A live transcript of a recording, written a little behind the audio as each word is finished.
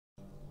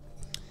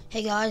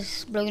Hey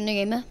guys, Brogan the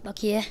Gamer back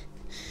here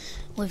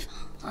with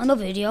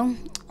another video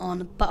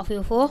on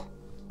Battlefield 4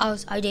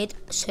 as I did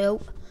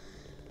so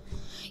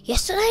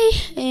yesterday.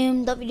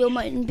 That video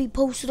mightn't be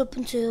posted up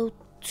until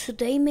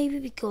today maybe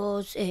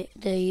because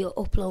the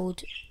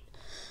upload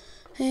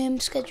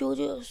schedule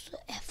just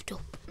effed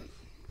up.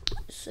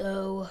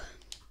 So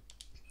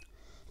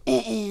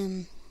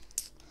when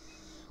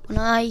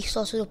I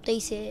started to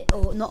update it,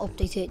 or not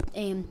update it,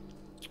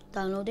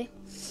 download it,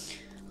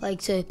 like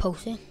to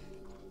post it,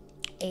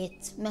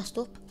 it messed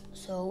up,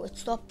 so it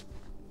stopped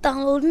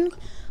downloading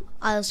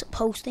as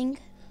posting,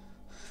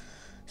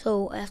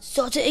 so I have to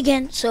start it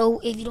again. So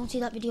if you don't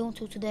see that video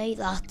until today,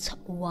 that's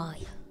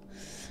why.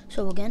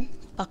 So again,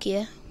 back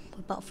here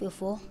with Battlefield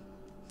 4,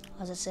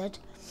 as I said,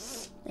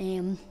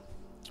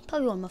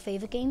 probably one of my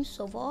favourite games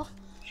so far.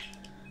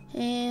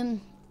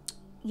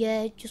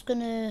 Yeah, just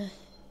gonna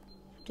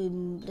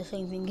do the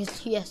same thing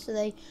as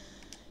yesterday,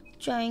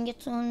 try and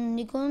get some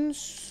new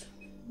guns,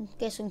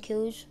 get some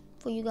kills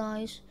for you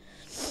guys.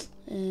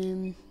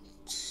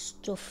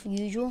 Stuff,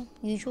 usual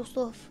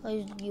stuff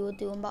as you would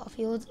do on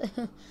Battlefield.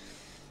 I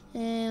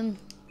don't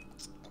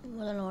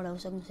know what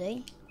else I can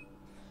say,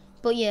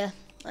 but yeah,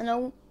 I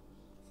know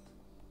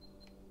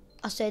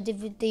I said if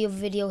the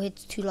video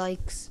hits 2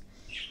 likes,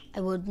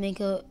 I would make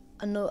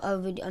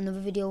another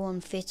video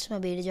on Fitz, my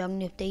beta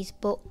dragon update,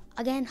 but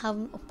again,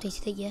 haven't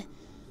updated it yet,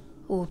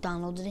 or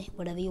downloaded it,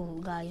 whatever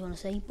you guys want to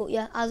say. But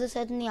yeah, as I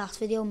said in the last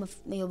video, my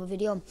other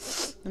video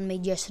I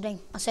made yesterday,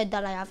 I said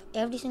that I have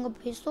every single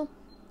pistol,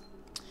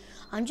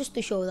 and just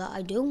to show that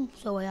I do,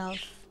 so I have.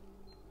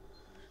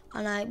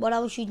 And what I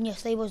was shooting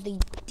yesterday was the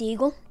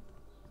Deagle,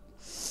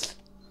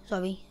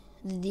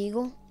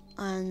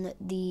 and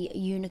the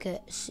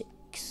Unica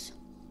 6,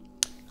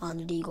 and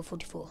the Deagle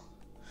 44.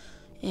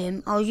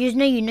 I was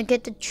using a Unica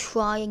to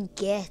try and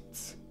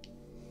get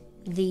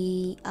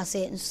a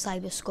certain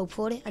cyber scope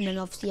for it, and then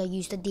obviously I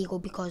used the Deagle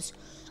because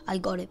I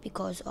got it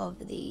because of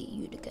the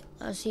Unica.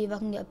 I'll see if I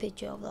can get a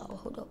picture of that.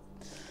 Hold up.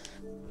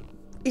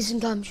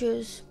 Instant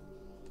captures.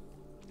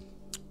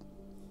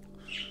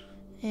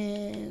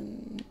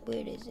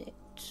 Where is it?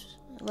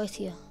 Right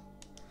here.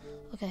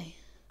 Okay.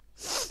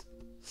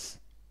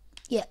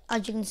 Yeah,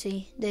 as you can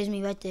see, there's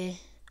me right there,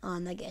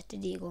 and I get the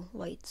Deagle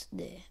right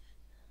there.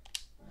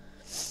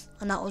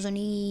 And that was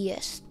only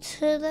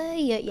yesterday.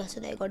 Yeah,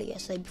 yesterday. I got it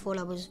yesterday before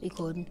I was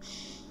recording.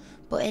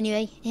 But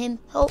anyway,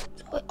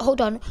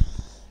 hold on.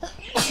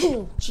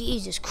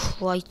 Jesus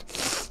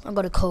Christ, I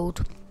got a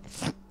cold.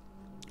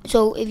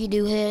 So if you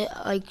do hear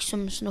like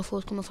some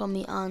snuffles coming from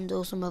me, and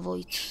also my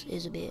voice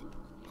is a bit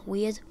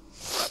weird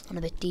and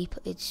a bit deep,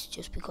 it's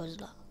just because of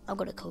that. I've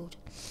got a cold.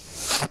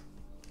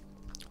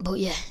 But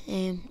yeah,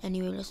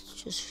 anyway,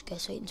 let's just get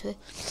straight into it.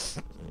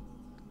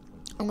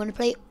 I'm gonna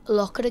play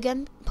Locker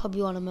again.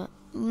 Probably one of my,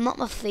 not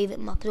my favourite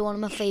maps, but one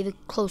of my favourite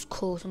close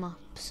quarter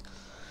maps.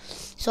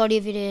 Sorry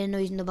if you hear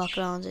noise in the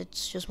background,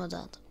 it's just my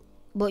dad.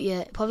 But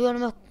yeah, probably one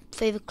of my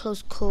favourite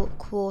close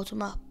quarter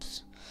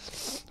maps.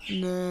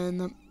 And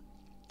then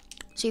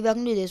see if I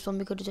can do this one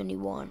because it's only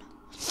one.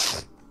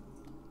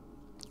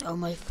 Oh,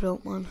 my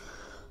throat, man.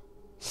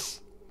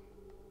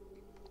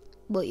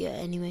 But yeah,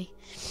 anyway.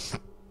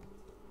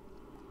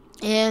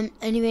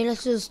 Anyway,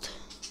 let's just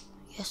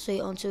get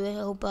straight onto it.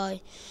 I hope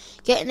I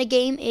get in the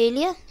game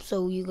earlier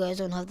so you guys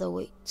don't have to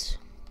wait.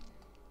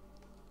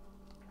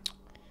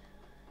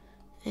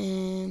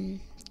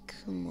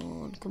 Come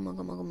on.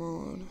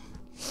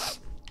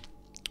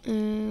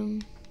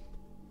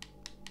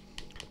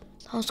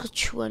 I was got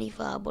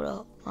 25,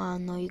 but I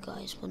know you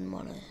guys wouldn't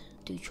want to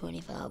do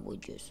 25,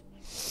 would you?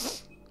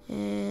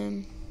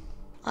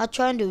 I'll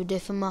try and do a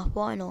different map,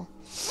 why not?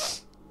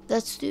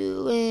 Let's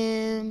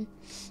do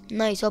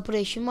Nice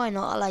Operation, why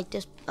not? I like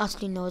this.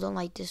 Actually no, I don't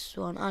like this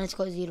one, and it's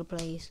got 0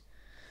 players.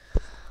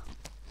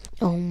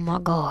 Oh my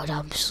god,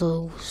 I'm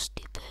so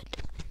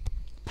stupid.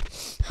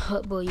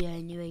 But yeah,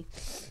 anyway.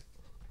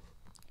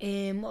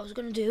 What I was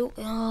gonna do,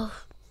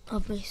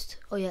 I've missed.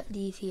 Oh yeah,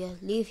 leave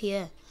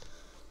here.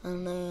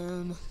 And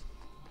then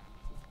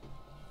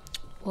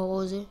what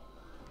was it?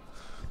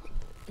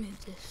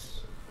 Move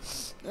this.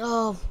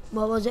 Oh,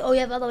 what was it? Oh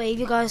yeah, by the way, if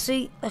you guys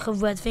see like a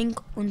red thing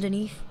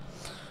underneath,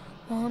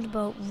 what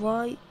about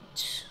right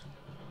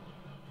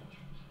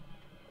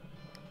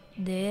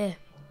there?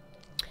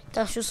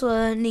 That's just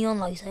a neon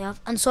light I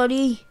have. And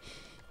sorry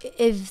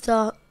if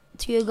that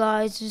to you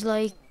guys is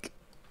like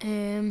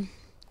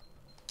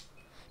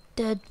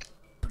dead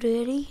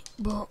pretty,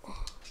 but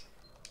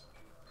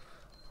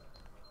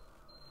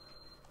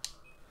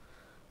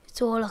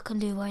it's all I can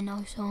do right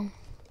now. So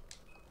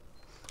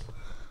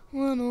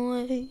run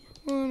away,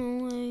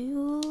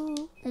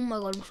 ooh. Oh my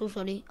god, I'm so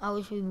sorry. I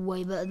wish we were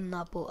way better than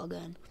that, but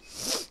again,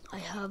 I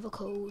have a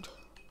cold.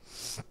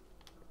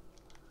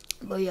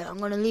 But yeah, I'm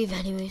gonna leave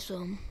anyway,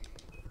 so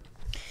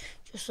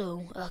just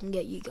so I can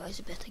get you guys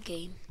a better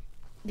game,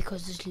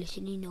 because there's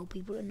literally no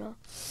people in there.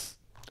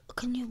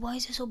 Why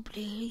is it so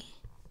blurry?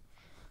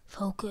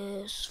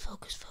 Focus.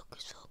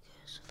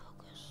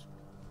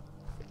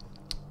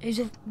 Is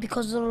it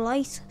because of the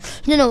light?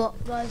 You know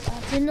what, guys?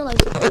 I've turned the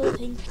light up. I don't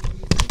think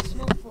it's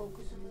not focused.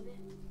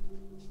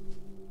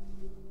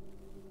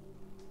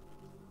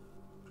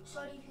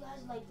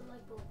 like the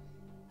light bulb.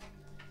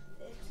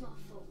 It's not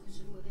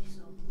focusing with it,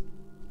 so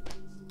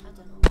I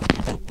don't know.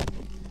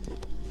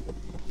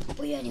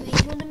 But yeah, anyway,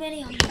 one of the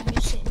many I'm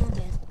just sitting on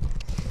bed.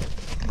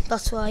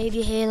 That's why if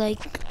you hear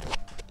like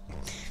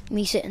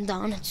me sitting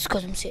down, it's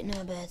because I'm sitting in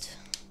my bed.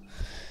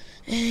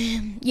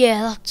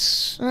 Yeah,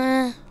 that's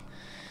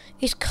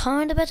it's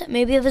kind of better.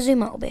 Maybe if I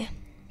zoom out a bit.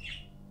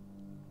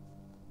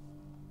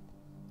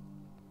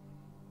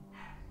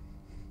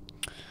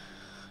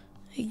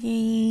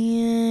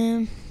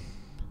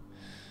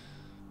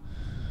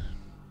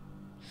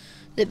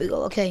 There we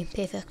go. Okay,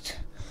 perfect.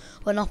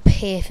 Well, not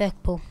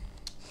perfect, but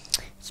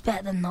it's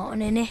better than nothing,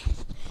 innit?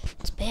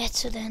 It's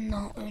better than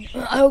nothing.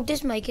 I hope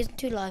this mic isn't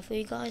too loud for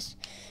you guys,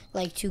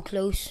 like too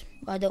close.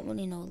 I don't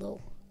really know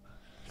though.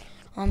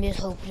 I'm just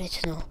hoping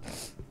it's not,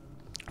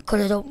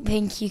 because I don't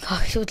think you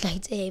guys would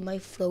like to hear my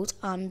throat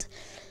and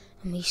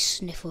me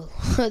sniffle.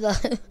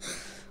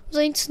 I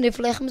ain't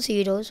sniffle like I'm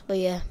serious, but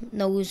yeah,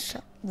 nose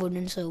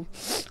running, so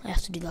I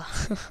have to do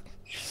that.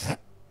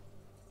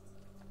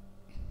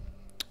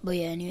 But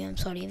yeah, anyway, I'm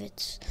sorry if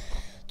it's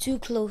too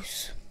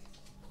close.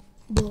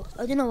 But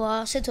I don't know why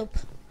I'll sit up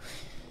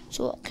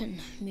so I can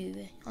move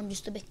it. I'm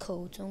just a bit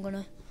cold, so I'm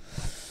gonna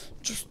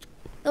just.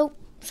 Oh,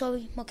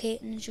 sorry, my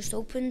curtains just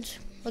opened.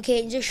 My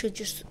curtains are shut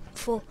just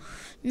before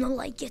no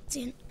light gets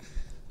in.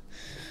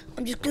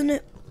 I'm just gonna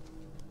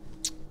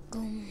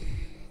go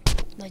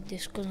like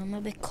this because I'm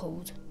a bit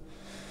cold.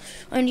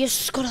 I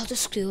just got out of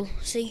school,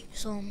 see,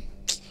 so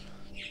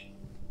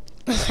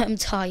I'm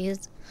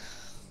tired.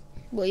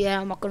 But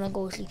yeah, I'm not gonna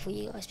go to sleep for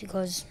you guys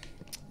because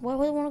why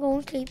would I want to go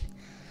to sleep?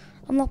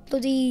 I'm not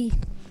bloody.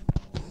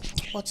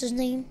 What's his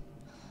name?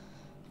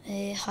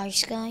 High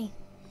Sky.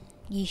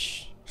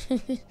 Yeesh.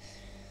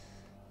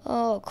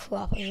 Oh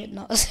crap! I should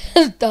not have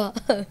said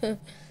that.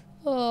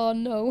 Oh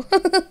no.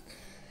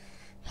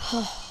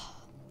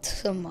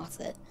 Doesn't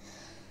matter.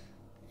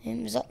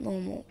 Is that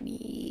normal?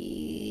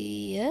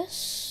 Yes,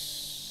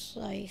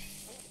 I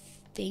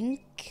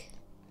think.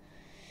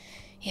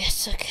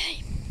 Yes,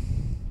 okay.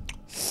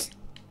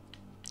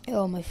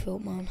 Oh, my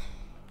throat, man.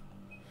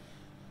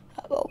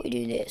 How about we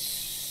do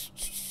this?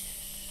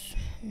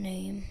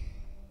 Name.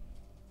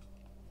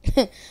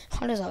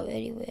 How does that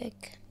really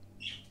work?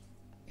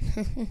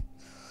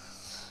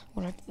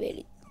 Well, it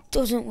really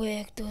doesn't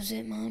work, does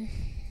it, man?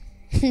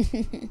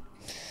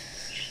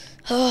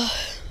 Oh.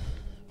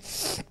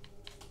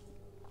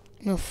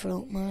 My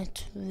throat, man,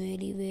 it's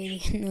really,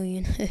 really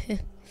annoying.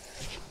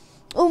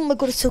 Oh my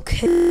god, it's so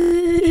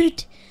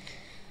cold.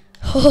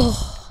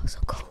 Oh, so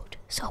cold,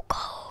 so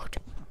cold.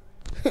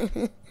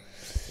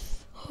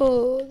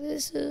 Oh,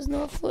 this is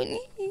not funny.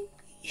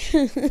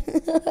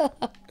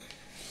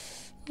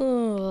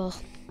 Oh,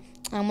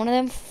 I'm one of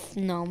them.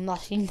 No, I'm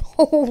not.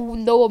 No,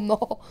 no, I'm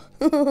not.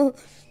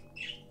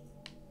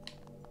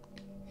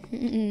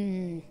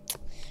 Shouldn't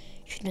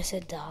have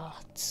said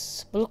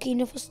that. But lucky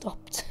enough, I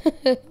stopped.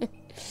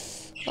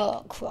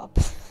 Oh crap.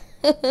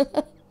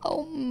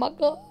 Oh my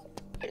god.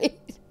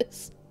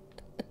 Please.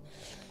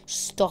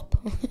 Stop.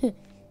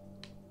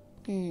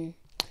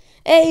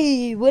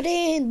 Hey, we're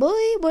in,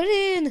 boy, we're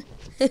in.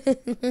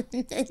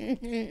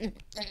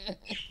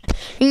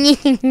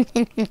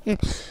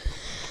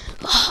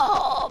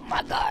 Oh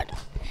my god.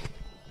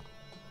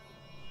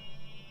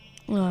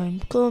 I'm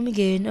coming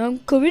in, I'm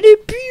coming in.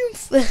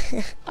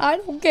 I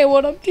don't care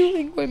what I'm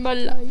doing with my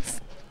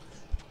life.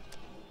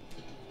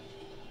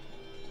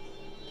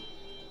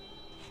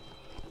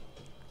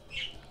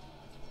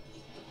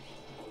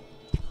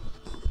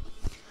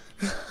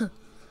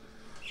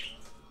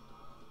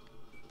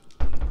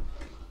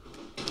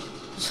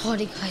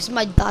 Sorry guys,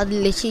 my dad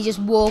literally just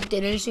walked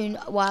in and soon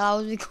while I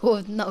was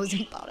recording. That was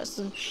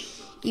embarrassing.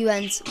 He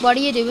went, "What are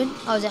you doing?"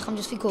 I was like, "I'm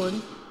just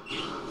recording."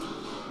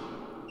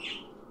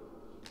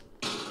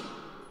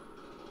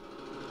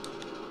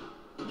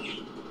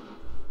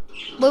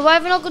 But why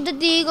have I not got the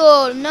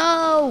deagle?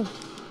 No!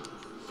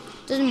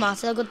 Doesn't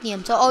matter, I got the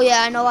M2. Oh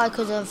yeah, I know why,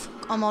 because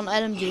I'm on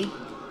LMG.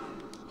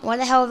 Why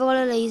the hell have I got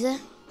a laser?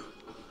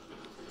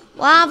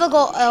 Why have I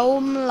got... Oh,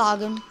 I'm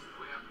lagging.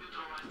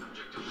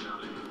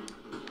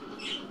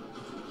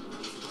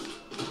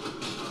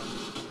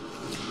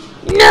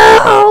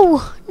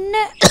 No!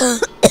 No!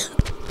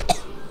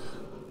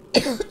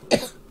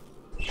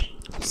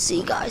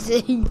 See guys,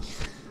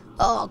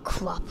 oh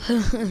crap.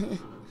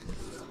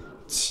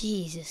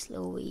 Jesus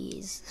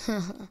Louise.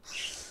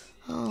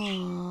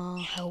 Oh,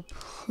 help.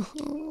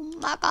 Oh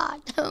my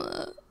god.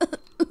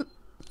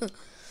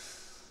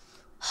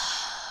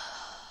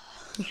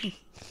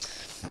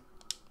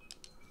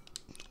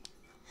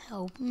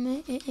 Help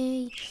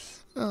me.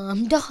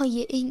 I'm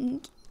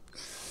dying.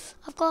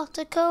 I've got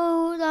a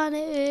cold and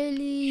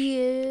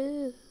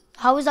early.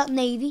 How is that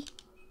Navy?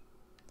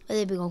 Oh,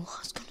 there we go. I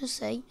was gonna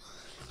say.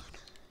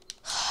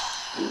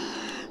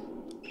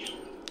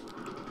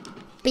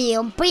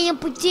 Bam, bam,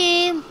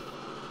 bam.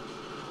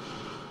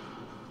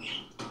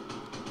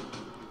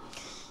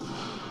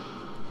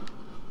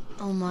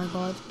 Oh my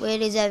god,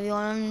 where is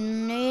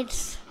everyone?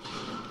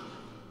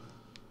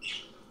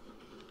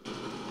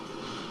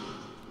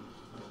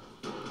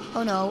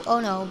 Oh no, oh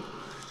no.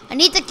 I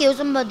need to kill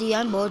somebody,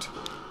 I'm bored.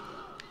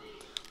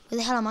 Where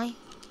the hell am I?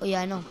 Oh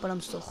yeah, I know, but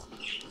I'm stuck.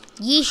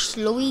 Yeesh,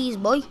 Louise,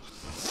 boy.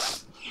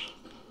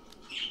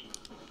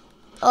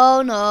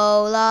 Oh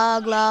no,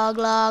 lag, lag,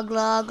 lag,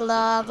 lag,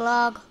 lag,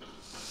 lag.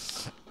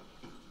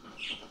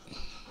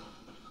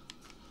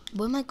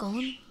 Where am I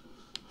going?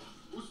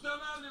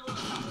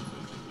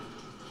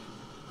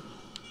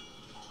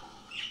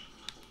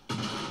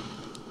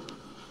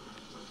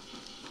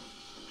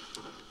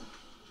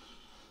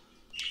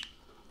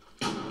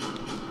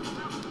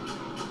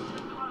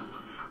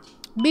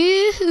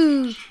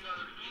 Boo-hoo.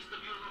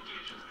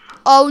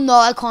 Oh no,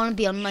 I can't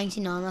be on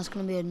 99. That's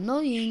gonna be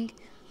annoying.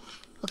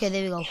 Okay,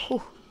 there we go.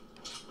 Whew.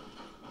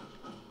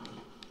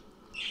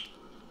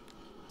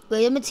 Where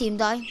did my team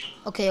die?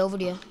 Okay, over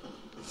here.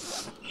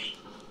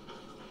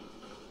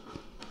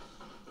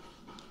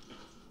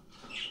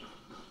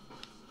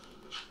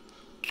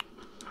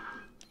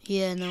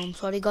 Yeah, no, I'm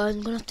sorry guys.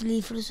 I'm gonna have to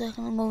leave for a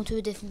second. I'm going to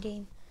a different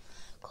game.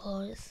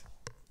 Cause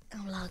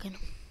I'm lagging.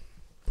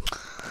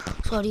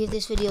 Sorry if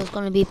this video is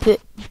gonna be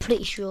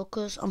pretty short,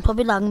 cause I'm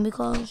probably lagging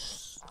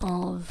because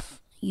of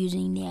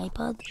using the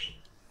iPad.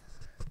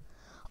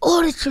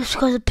 Or it's just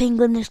because of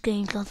ping on this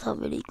game. That's not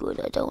really good.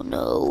 I don't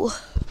know.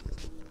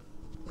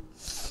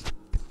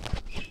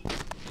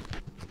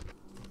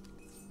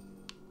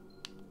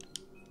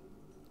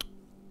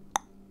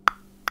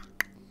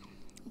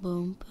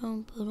 Boom,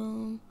 boom,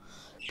 boom,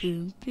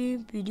 boom,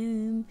 boom,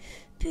 boom, boom,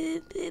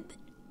 boom.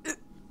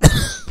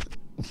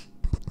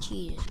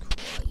 Jesus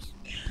Christ.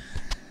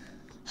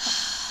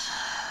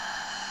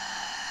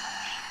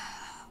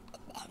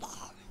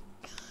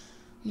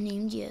 My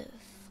name's Jeff.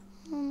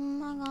 Oh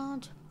my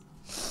god.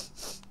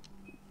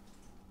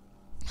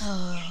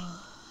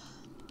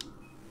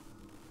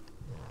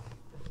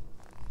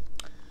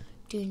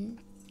 Dun,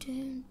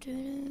 dun,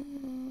 dun,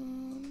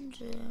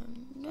 dun,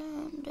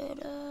 dun, dun,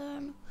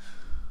 dun.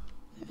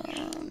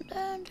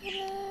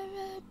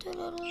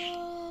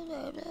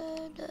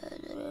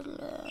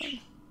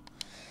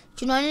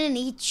 Do you know I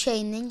need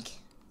Chain Link?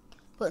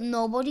 But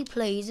nobody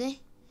plays it.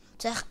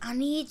 It's like, I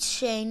need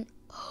Chain.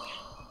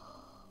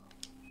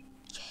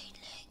 Chain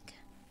Link.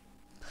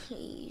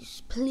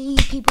 Please,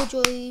 please, people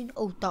join.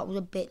 Oh, that was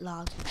a bit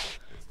loud.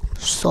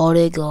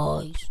 Sorry,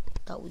 guys.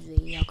 That was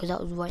really loud because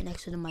that was right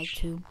next to the mic,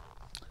 too.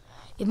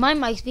 If my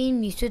mic's being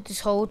muted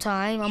this whole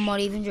time, I'm not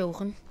even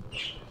joking.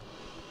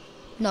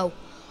 No.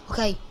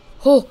 Okay.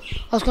 Oh,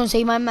 I was going to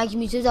say my mic's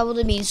muted. That would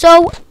have been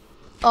so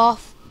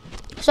off.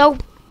 So.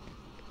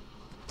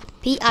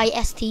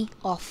 P-I-S-T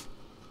off.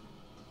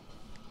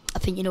 I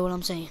think you know what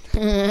I'm saying.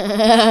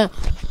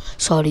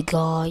 Sorry,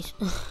 guys.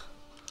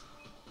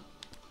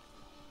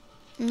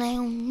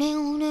 No,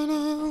 no, no,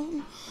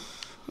 no.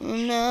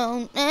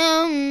 No,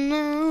 no,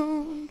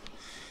 no.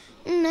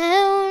 No,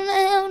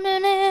 no, no,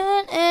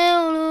 no,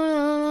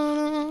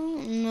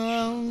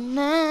 no,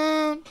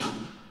 no.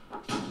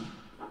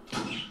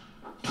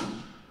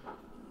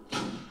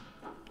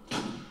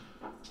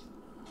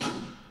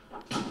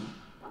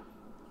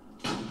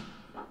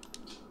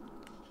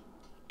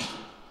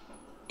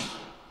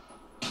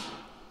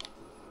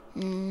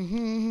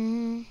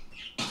 Mm-hmm.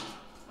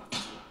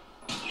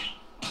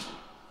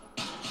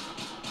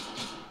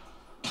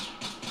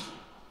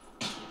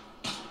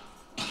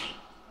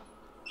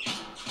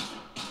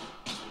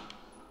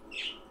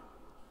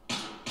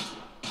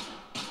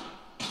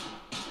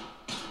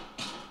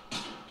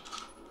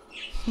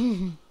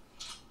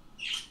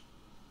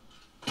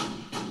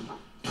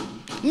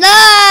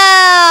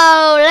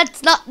 No!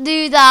 Let's not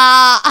do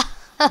that!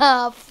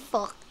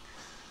 Fuck.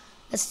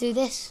 Let's do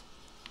this.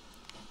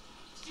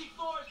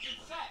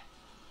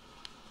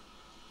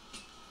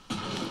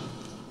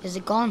 Is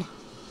it gone?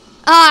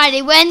 Ah,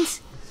 they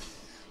went!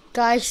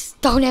 Guys,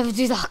 don't ever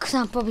do that because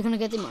I'm probably going to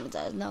get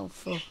demonetized. No,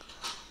 fuck.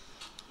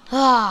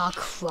 Ah,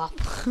 crap.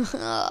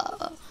 No,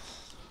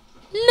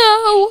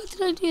 why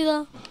did I do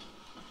that?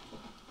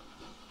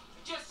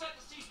 Just set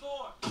the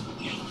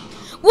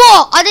C4.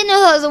 What? I didn't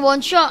know that was a one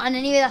shot. And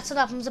anyway, that's what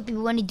happens to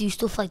people when they do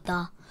stuff like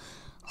that.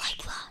 Like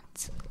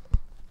that.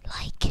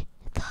 Like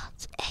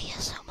that.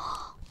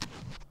 ASMR.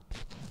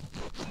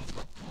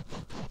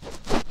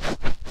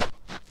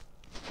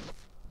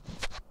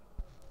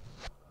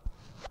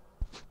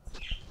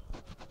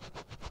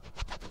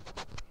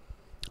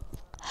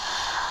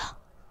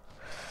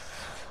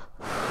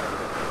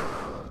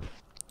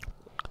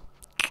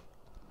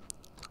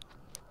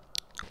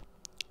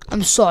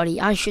 I'm sorry,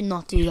 I should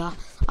not do that.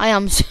 I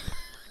am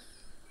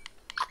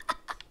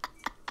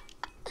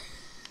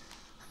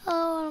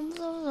oh, I'm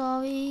so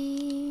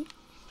sorry.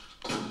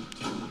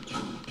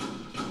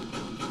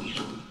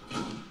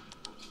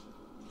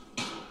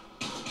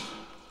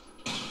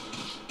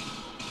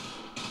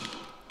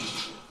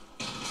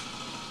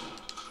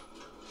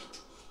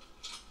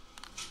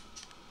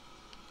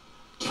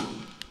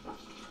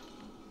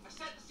 I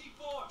set the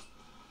C4.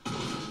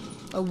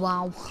 Oh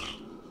wow.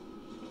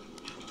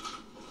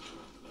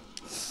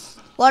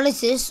 What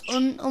is this?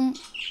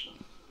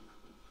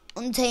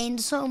 Untamed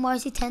so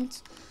mighty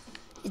tent.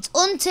 It's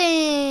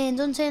Untamed.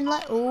 Untamed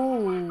like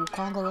oh,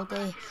 can't go up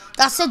there.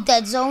 That's a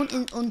dead zone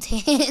in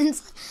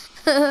Untamed.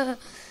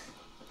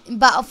 In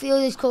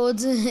Battlefield it's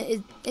called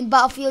in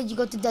Battlefield you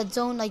got the dead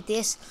zone like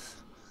this.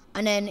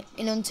 And then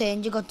in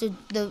Untamed you got the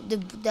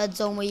dead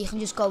zone where you can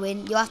just go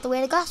in. You have to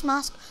wear a gas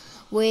mask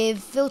with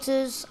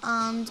filters,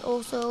 and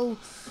also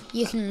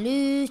you can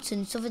loot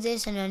and stuff like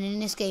this, and then in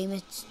this game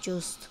it's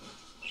just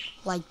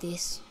like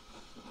this.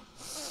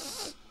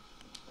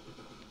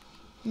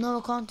 No,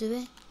 I can't do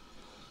it.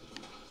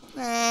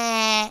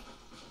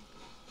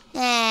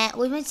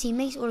 Where's my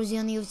teammates, or is he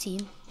on the other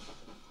team?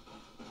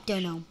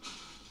 Don't know.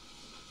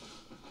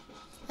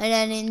 And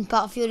then in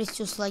Battlefield it's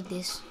just like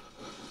this.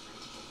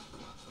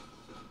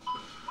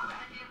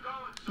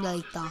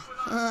 Like that.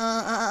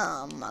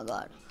 Oh my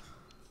god.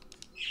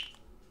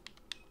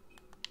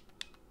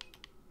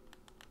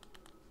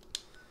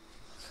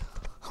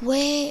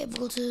 Wait, I've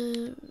got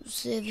to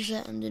server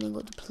set and then I've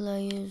got the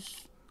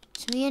players.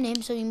 It's me and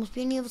him, so he must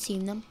be on the other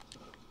team then.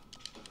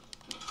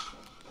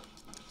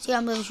 See,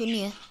 I'm level shooting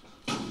here.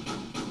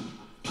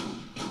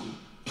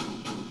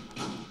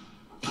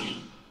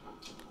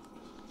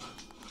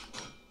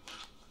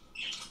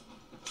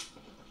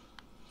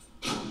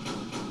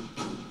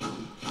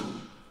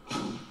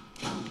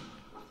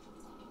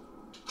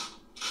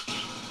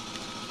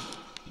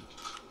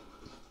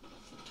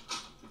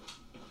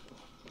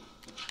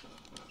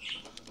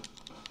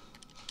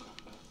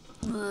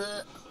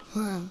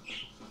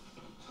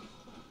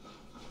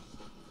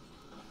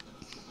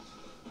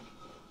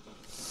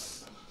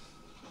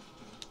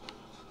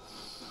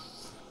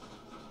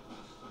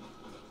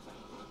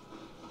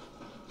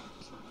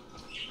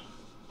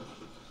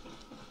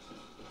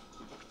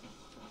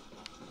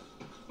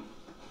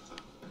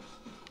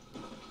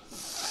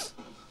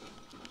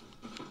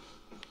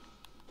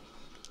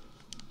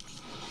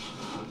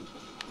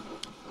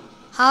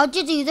 How'd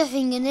you do the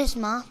thing in this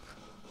map?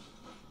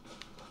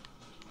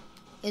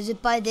 Is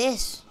it by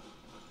this?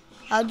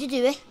 How'd you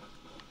do it?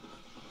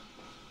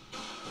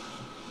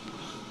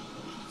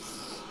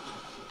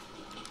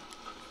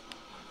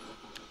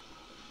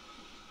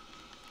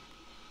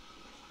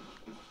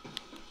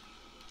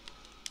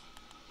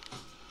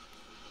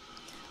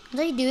 How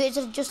do you do it?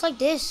 It's just like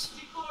this.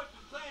 C4 has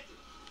been planted.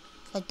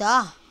 Like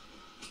that.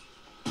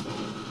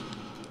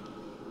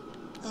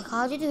 Like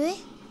how'd you do it?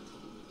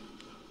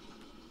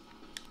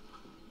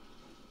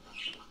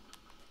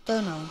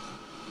 Don't know.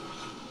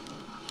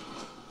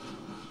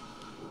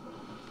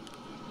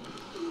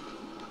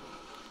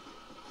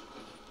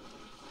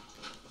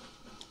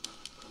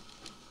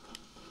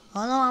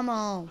 Oh no,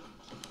 ammo.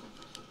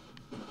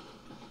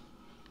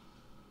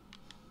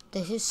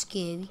 This is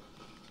scary.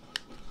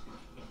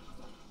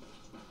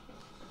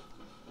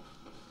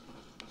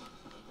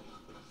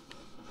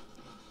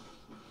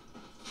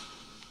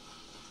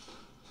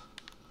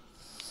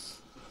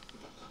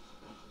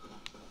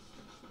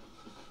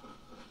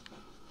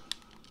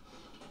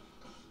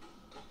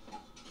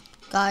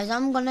 Guys,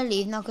 I'm gonna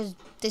leave now because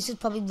this is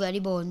probably very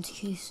boring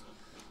to use.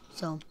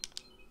 So,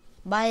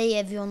 bye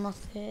everyone up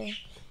here.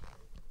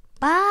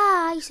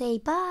 Bye, say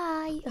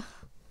bye.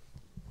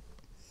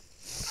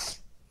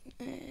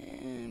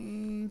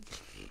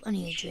 I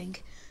need a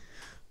drink.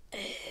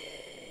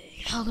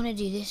 How can I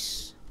do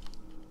this?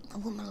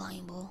 I've got my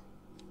lion ball.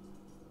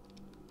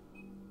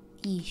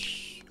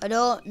 Yeesh. I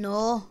don't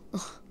know.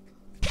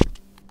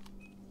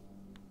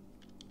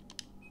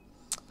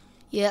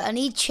 Yeah, I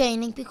need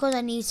chain link because I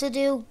need to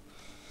do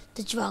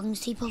the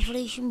Dragon's Teeth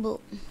population, but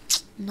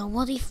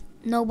nobody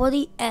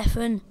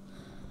effing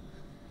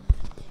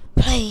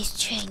plays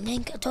chain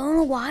link. I don't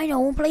know why no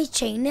one plays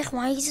chain link.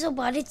 Why is it so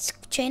bad?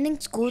 Chain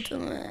link's good.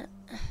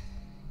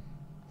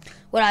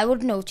 Well, I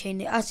would know chain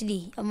link.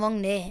 Actually, I'm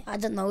wrong there. I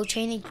don't know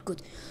chain link's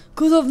good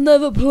because I've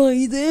never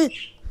played it.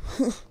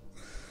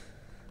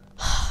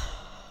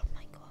 Oh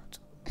my god.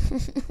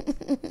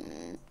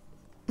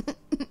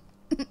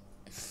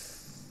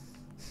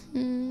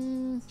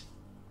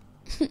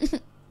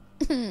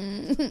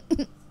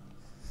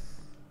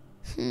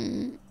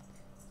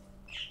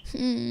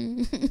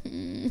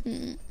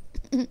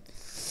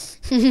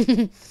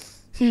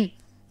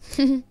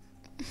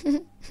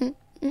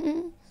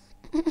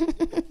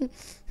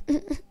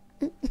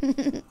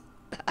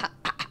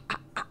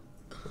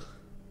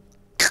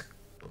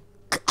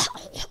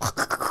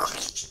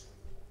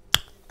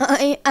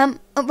 I am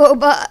a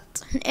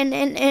robot.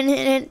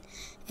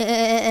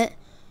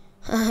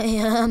 I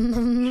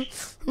am a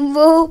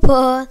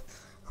robot.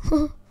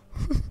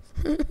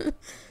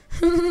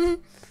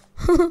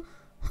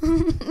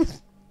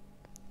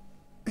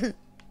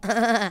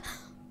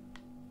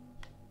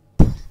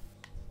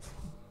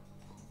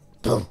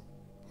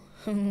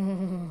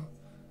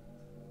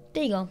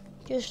 There you go.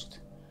 Just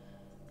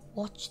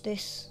watch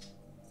this.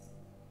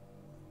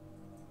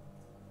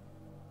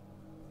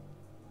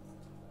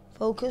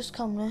 Focus,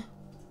 camera.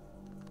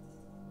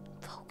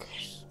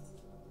 Focus.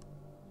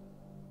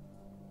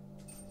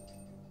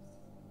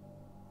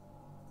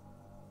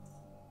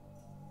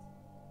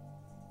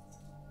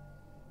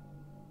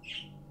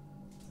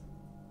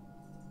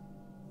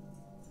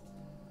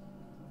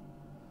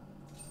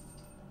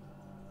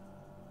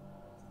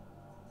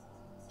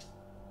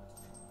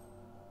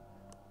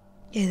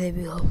 Yeah, there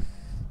we go.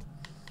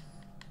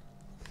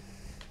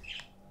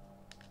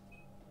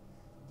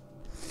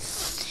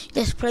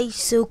 Let's play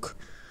Silk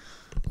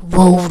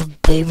Road,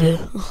 baby.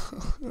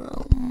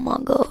 Oh my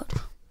god.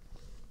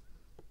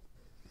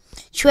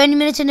 20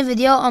 minutes in the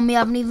video and we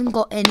haven't even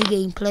got any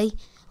gameplay.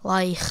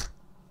 Like,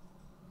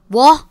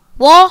 what?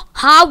 What?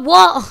 How?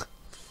 What?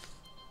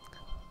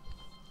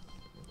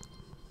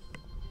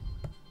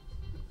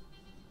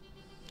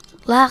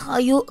 Like,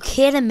 are you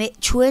kidding me?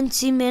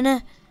 20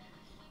 minutes.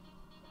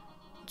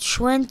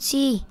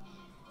 20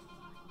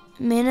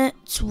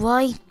 minutes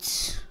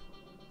right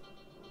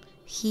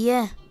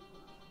here.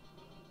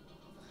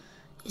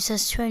 It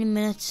says 20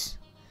 minutes.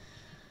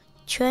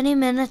 20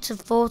 minutes and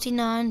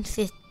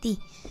 49:50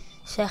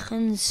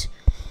 seconds.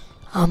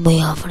 And we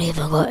haven't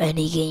even got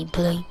any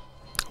gameplay.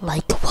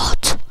 Like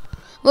what?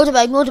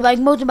 Motorbike, motorbike,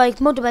 motorbike,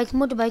 motorbike,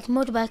 motorbike,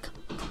 motorbike.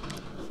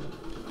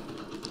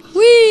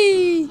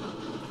 Whee!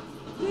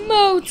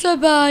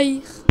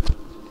 Motorbike.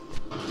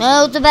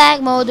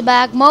 Motorbike,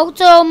 motorbike,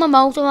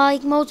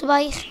 motorbike,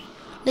 motorbike.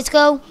 Let's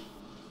go.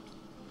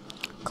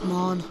 Come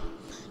on.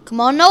 Come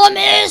on, no, I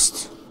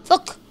missed.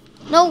 Fuck.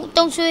 No,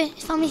 don't do it.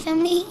 It's family.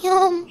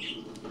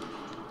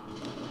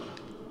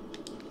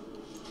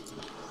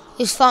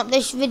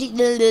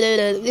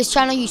 This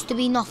channel used to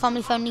be not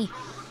family friendly,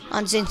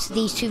 and since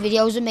these two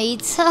videos are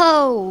made,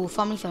 so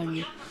family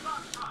friendly.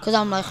 Cause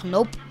I'm like,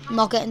 nope,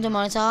 not getting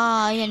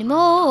demonetized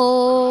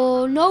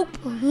anymore. Nope.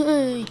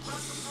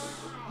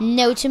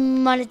 No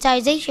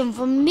demonetization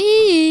for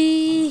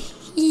me.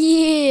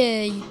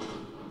 Yeah.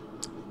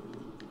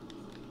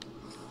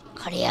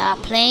 Hurry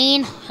up,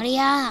 plane. Hurry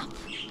up.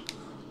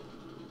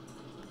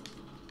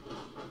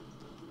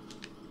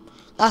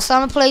 Last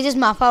time I played this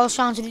map, I was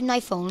trying to do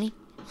knife only.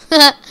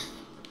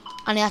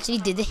 And I actually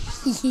did it.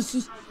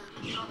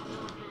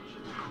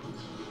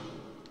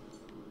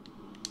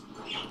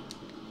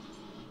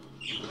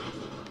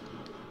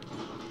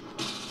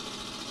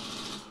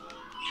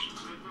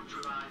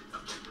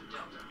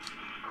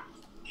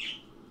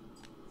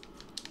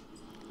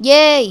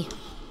 Yay!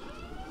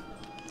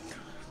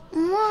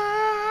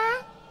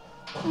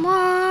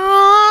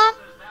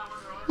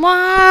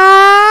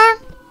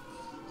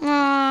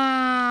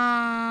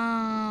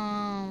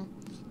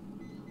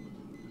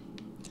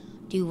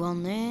 Do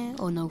one there,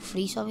 oh no,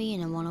 3 sorry,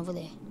 and then 1 over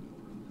there.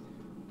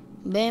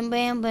 Bam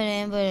bam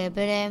bam bam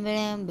bam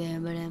bam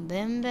bam bam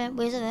bam bam.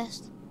 Where's the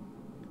vest?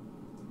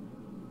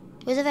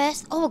 Where's the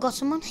vest? Oh, I got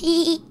someone.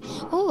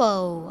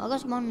 Oh, I got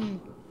someone.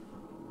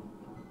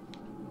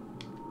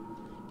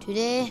 2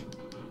 there,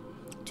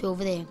 2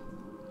 over there.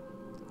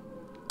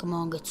 Come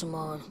on, get some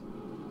on.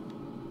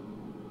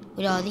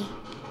 Where are they?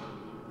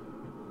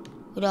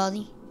 Where are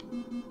they?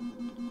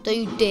 Don't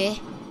you dare.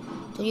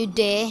 Don't you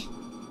dare.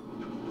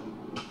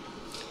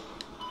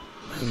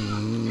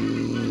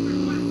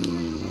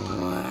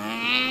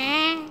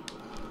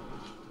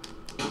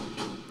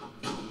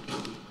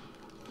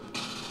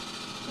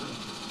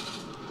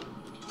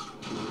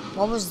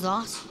 What was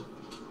that?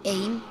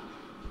 Aim?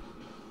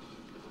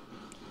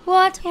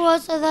 What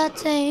was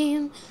that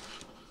aim?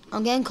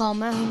 I'm getting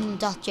calmer from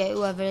that jet,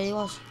 whoever it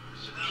was.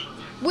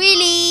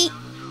 Wheelie!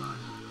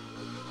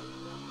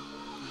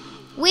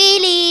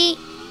 Wheelie!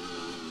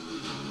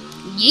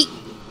 Yeet!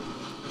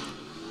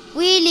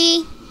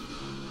 Wheelie!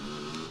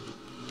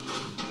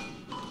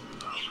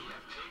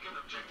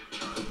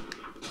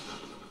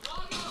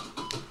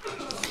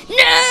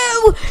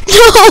 No! No!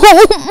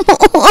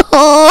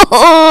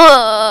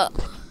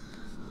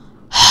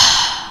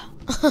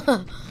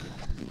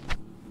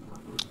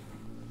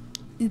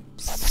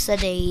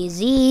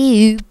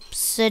 Oops-a-daisy,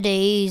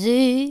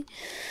 oops-a-daisy,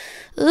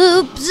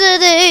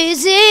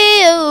 oops-a-daisy,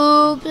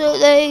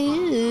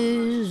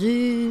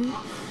 oops-a-daisy.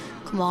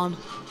 Come on.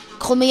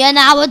 Come here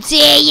now, I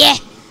dare you.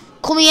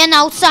 Come here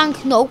now,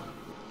 Tank. No.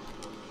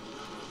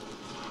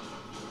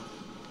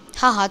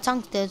 Haha,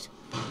 Tank did.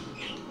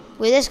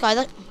 Wait, this guy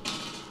that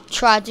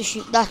tried to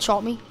shoot, that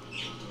shot me.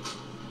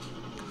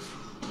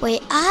 Where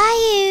are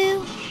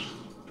you?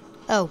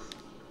 Oh.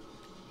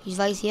 He's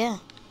right here.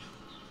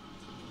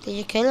 Did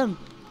you kill him?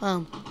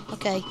 Oh,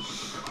 okay.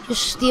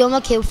 Just steal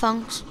my kill,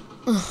 thanks.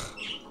 Ugh.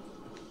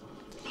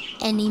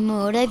 Any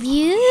more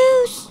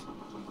reviews?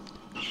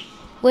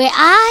 Where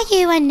are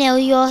you? I know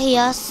you're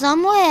here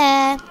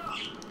somewhere.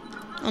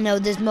 I know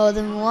there's more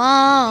than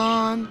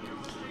one.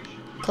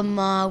 Come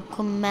on,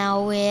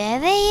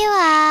 wherever you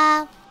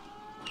are.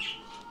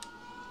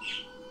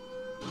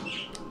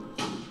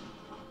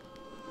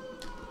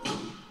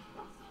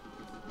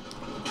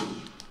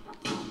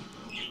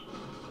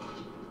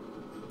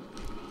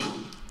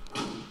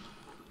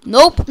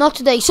 Nope, not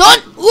today,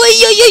 son!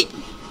 Oi!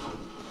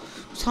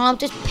 Climb up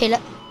this pillar.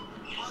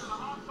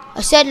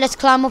 I said let's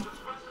climb up.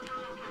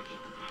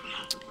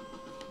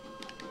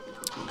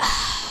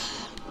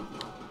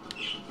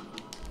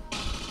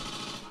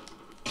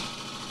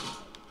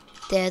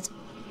 Dead.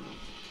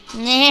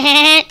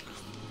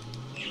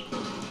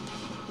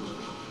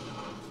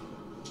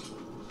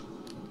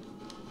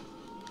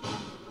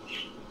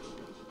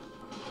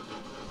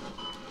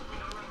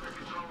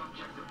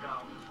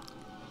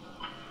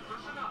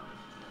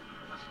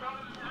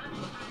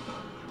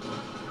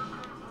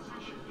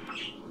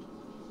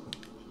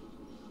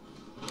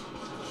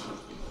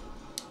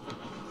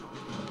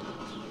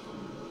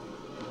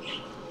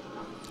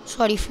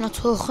 Sorry for not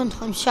talking.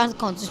 I'm trying to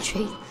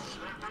concentrate.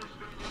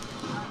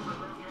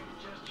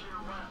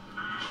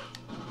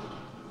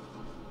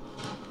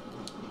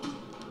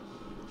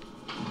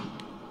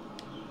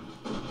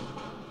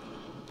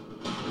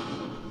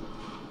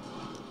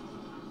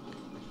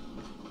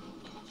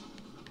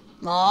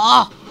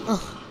 Ah!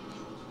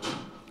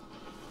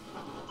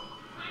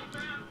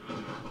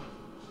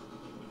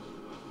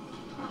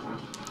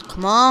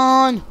 Come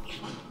on!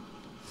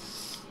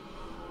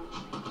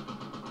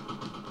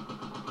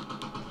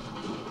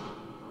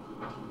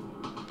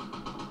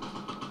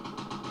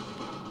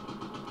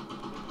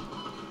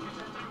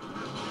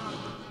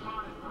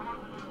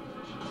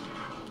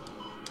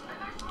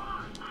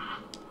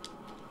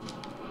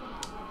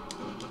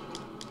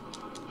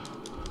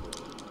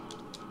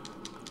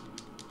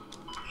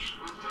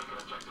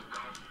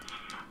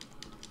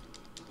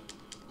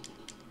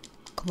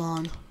 Come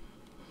on.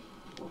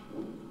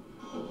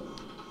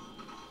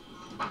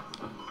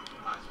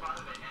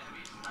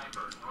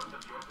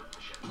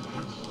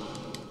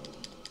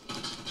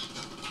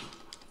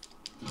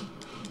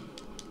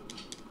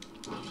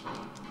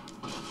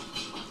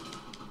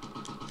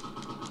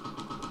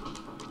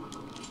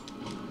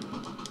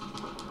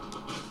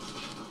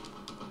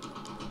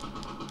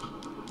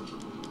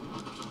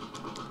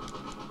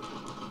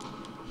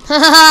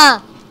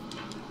 Haha!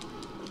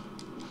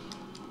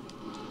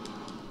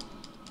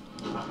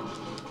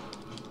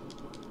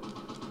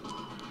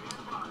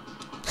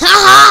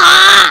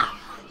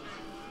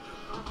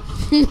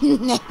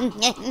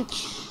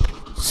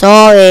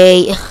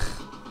 Sorry.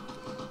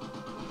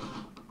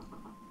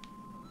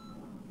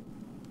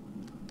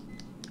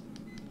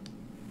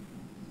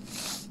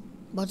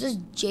 What does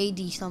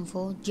JD stand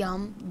for?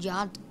 Jam.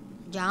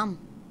 J-Dam.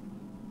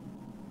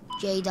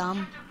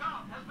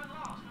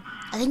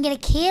 I didn't get a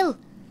kill.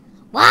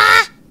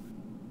 What?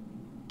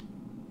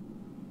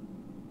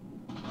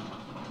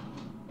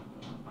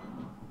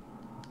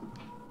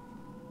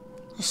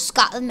 I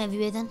scatter them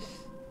everywhere then.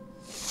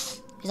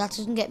 Because that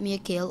doesn't get me a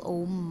kill.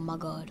 Oh my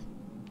god.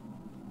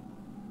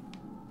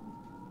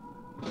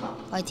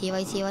 Right here,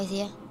 right here, right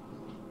here.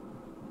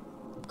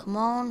 Come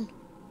on.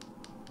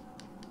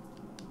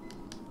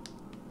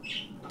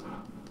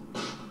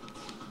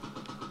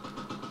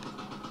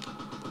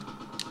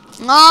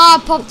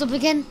 Ah, popped up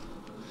again.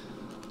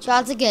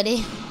 Tried to get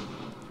it.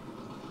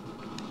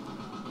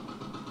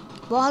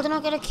 Why did I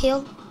not get a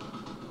kill?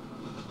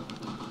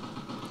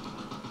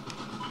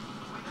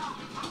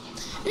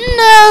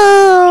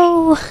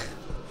 No!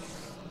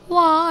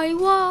 Why?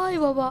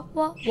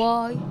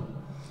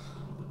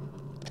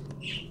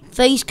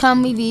 Face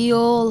cam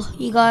reveal.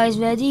 You guys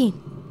ready?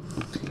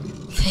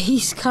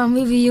 Face cam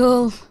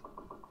reveal.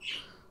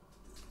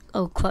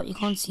 Oh crap, you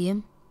can't see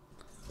him.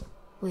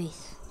 Wait.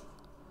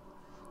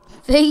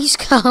 Face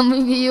cam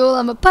reveal.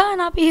 I'm a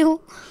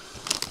pineapple.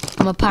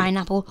 I'm a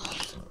pineapple.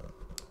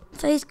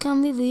 Face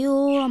cam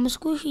reveal. I'm a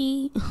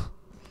squishy.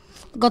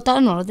 I got that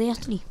on holiday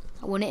actually.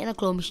 I won it in a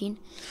claw machine.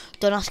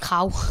 Don't ask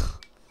how.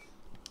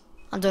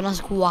 And don't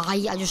ask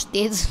why. I just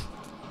did.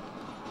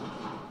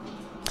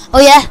 Oh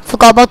yeah,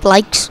 forgot about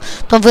likes.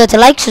 Don't forget to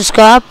like,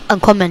 subscribe,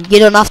 and comment. You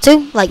don't have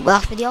to, like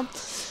last video.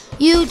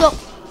 You don't.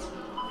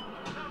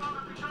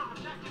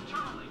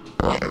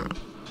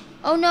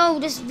 Oh no,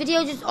 this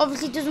video just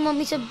obviously doesn't want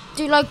me to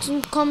do likes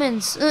and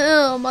comments.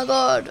 Oh my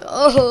god.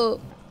 Oh.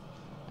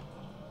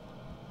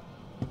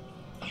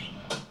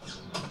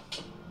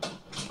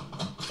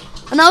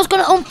 And I was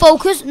gonna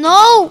unfocus.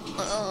 No.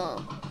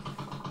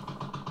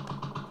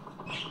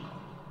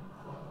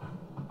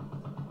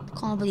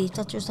 Can't believe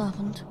that just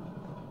happened.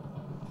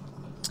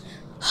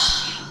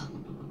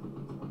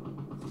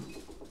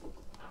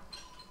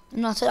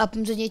 And that's what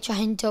happens when you're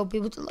trying to tell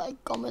people to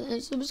like, comment,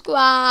 and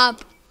subscribe.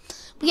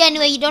 But yeah,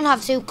 anyway, you don't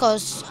have to,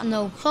 because I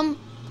know some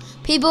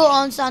people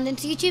aren't standing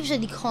to YouTube, so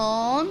they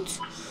can't.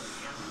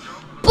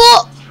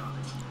 But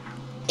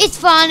it's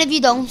fine if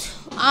you don't.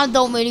 I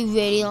don't really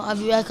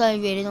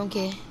don't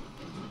care.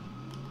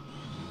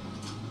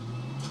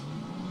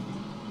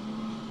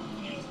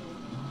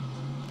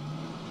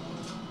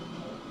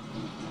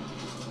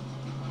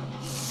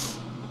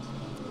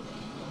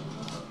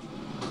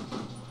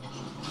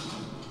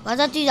 What's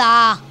that do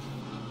that?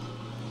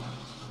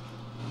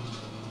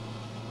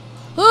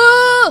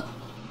 Ah!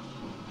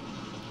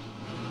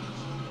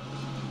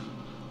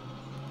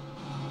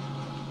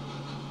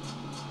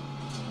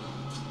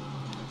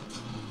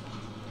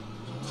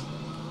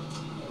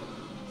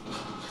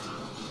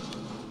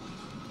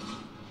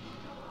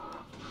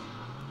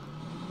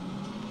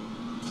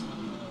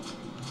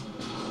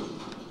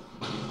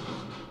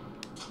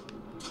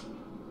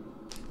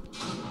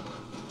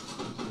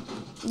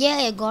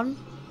 Yeah, you're gone.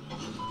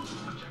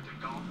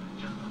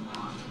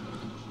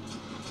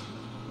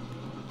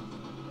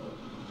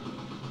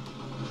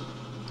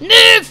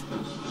 Move!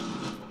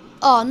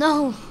 Oh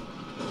no.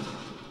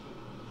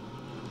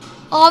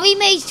 Oh, he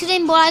made to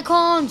him, but I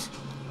can't.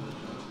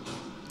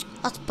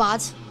 That's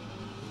bad.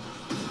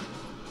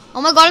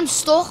 Oh my god, I'm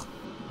stuck.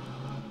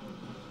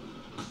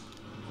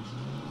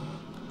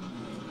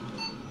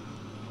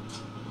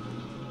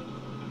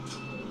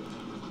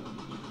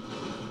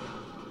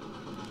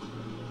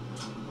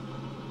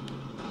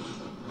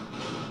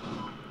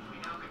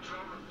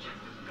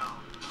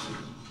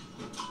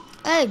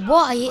 Wait,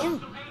 what? I hit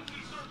him.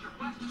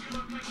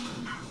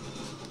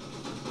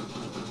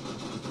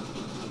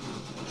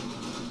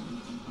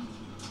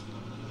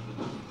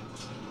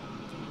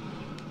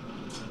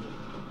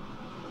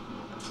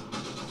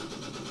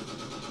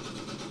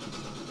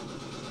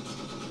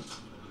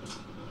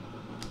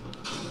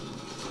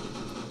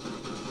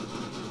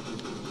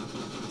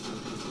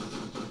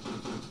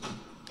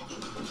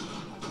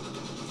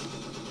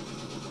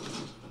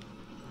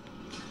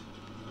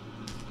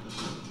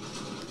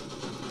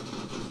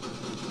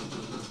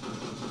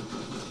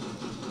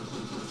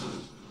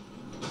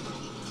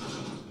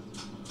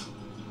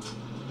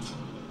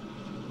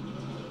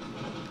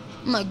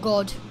 Oh my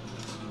god.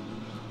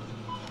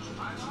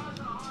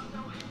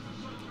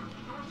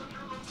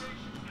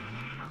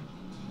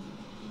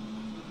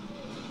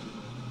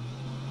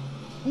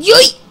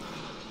 Yoy!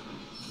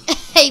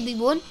 Hey, big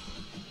one.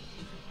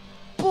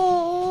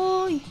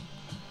 Boy!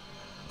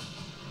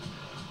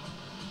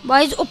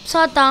 Why is it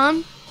upside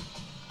down?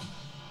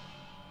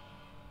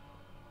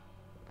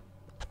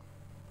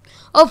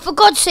 Oh, for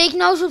God's sake,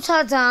 now it's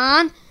upside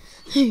down.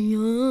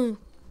 Yeah.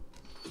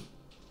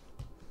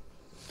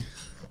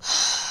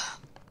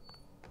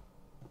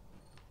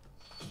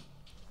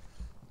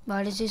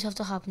 Why does this have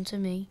to happen to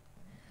me?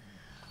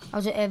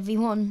 Out of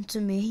everyone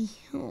to me?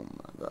 Oh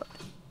my god.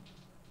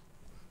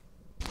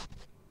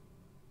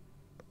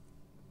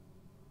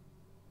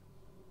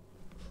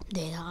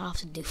 There, I'll have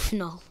to do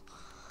now.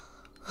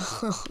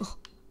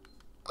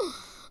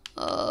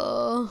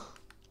 Oh.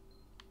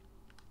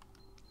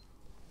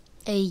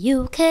 Are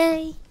you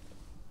okay?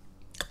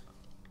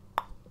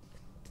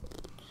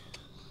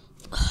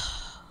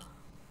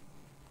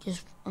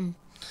 Just,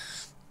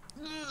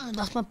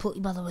 that's my putty,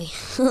 by the way.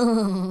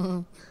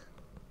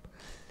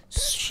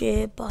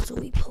 Share battle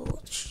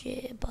report,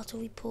 share battle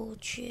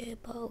report, share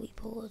battle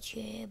report,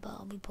 share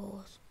battle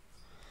report.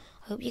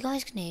 I hope you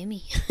guys can hear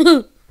me.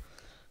 That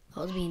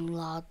was being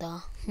loud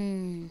there.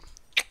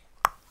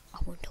 I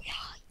wonder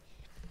why.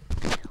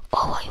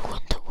 Oh, I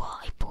wonder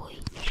why, boy.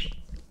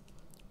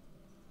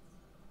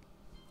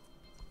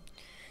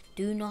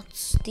 Do not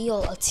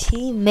steal a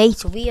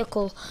teammate's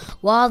vehicle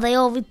while they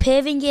are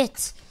repairing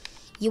it.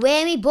 You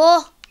hear me, boy?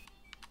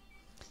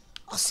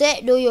 I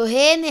said, do you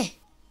hear me?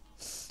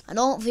 I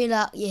don't feel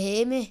like you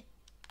hear me.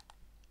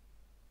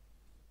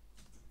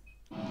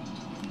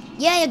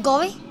 Yeah, you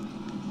got it.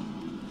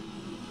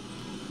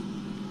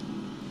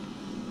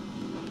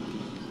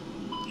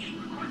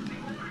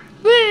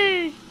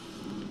 Whee!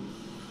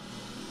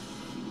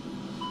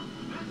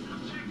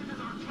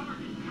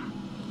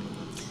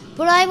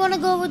 But I want to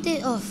go with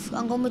this. Oh,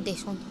 I'm going with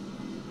this one.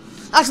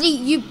 Actually,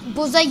 you,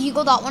 Buzzer, you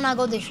go that one, I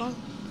go this one.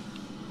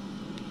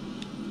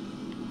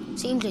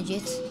 Seems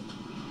legit.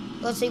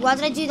 Let's see, why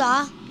did I do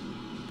that?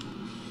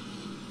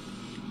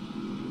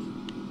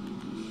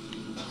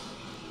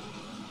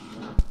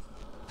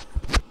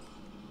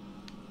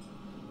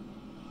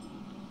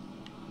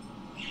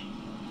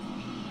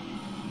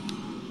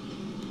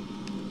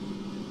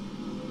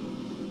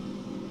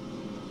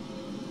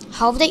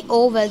 How have they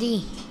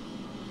already?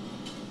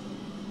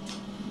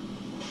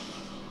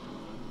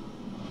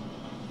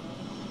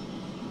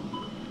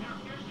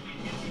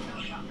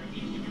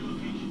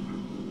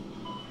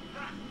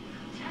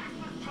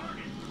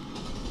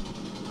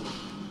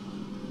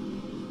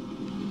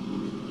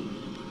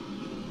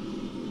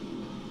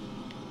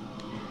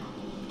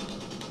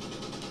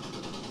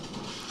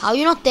 How are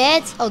you not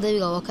dead? Oh, there we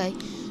go, okay.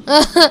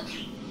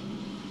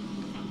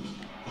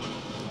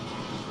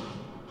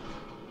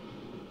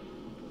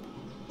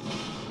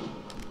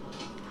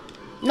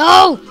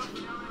 No!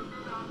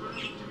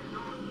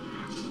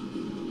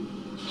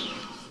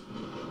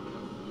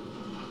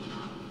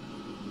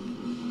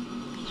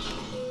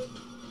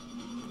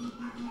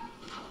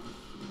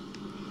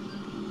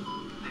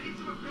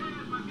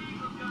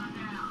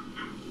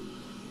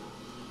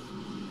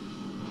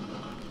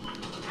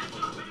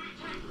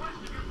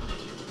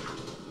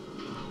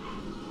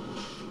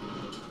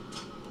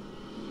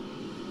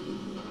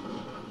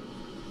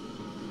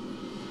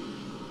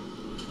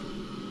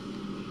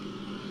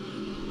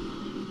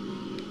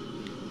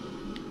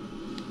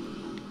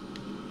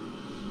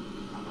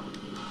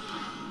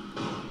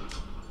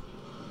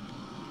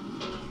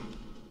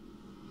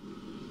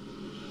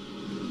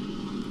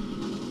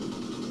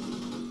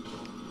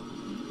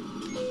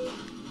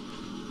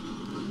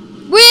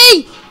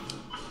 Wee!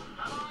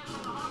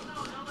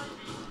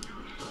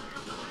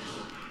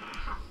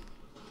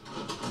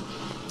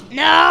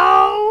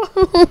 No!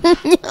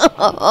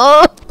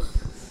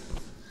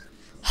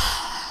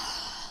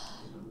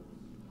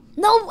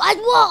 No, I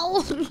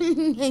won't!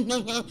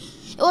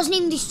 It wasn't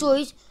even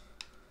destroyed.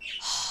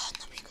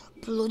 Now we got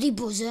a bloody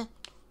buzzer.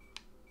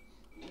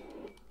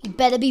 You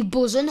better be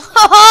buzzing.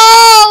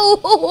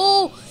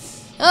 Oh,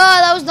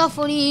 that was not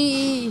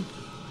funny.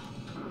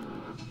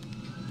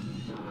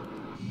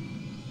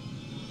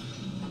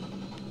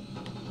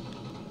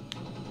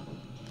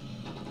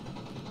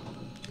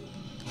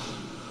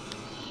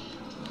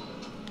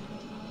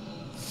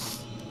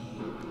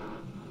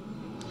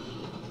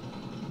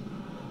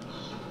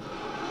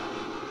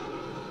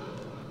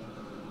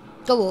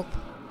 go up.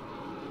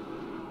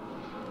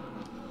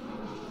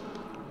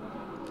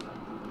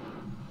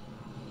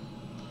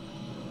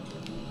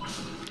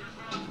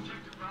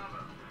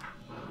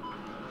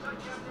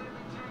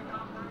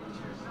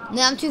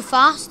 Now I'm too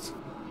fast.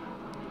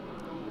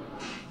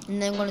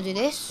 And then I'm gonna do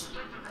this.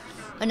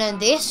 And then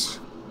this.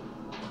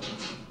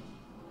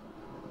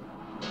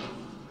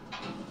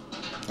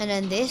 And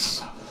then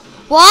this.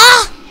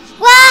 What?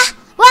 What?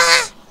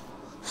 What?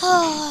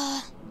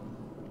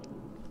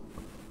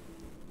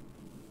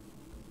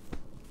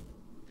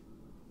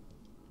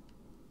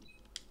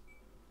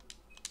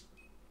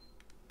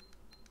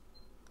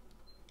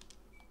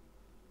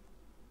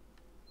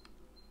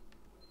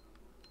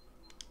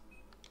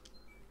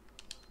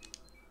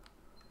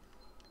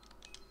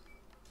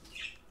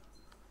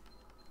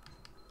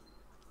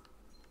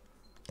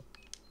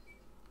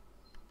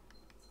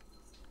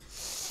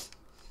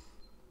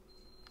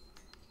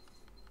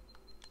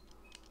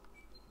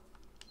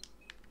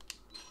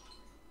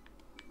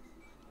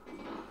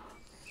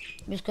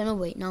 I'm just gonna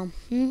wait now.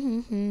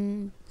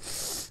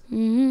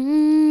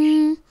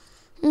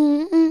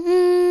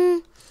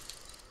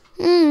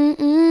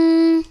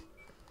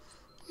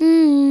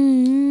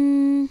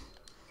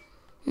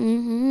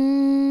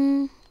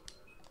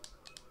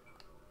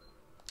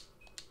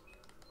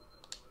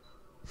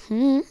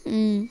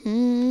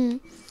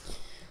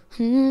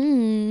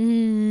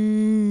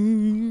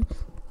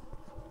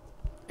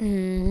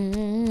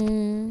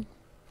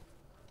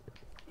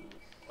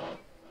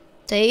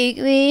 Take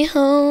me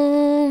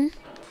home,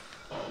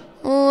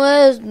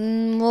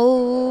 Western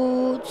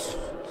Roads,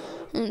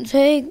 and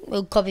take...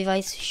 Oh,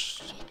 copyright.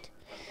 Shit.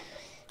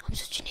 I'm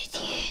such an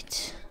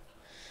idiot.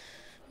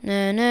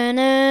 Na na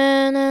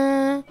na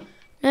na,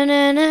 na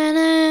na na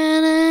na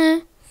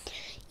na.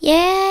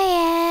 Yeah,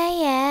 yeah,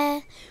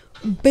 yeah.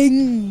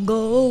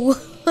 Bingo.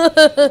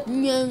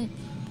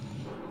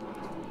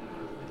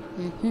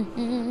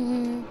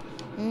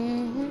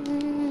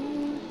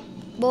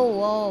 Whoa,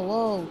 whoa,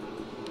 whoa.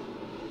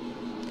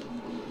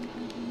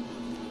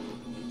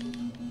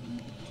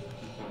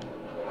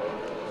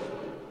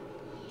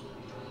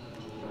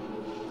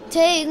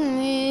 Take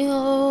me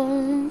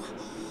home,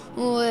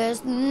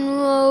 Western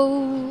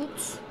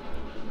Roads.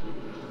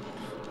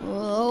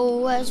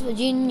 Oh, West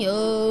Virginia,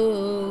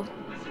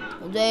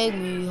 take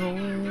me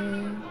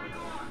home.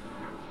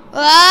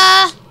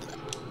 Ah!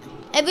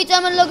 Every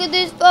time I look at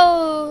this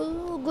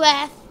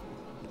photograph.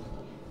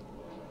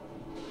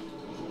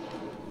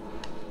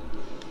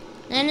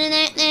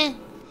 Nah.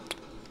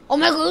 Oh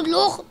my god,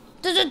 look!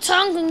 There's a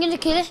tank, I'm gonna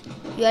kill it.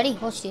 You ready?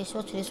 Watch this,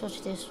 watch this,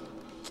 watch this.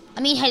 I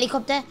mean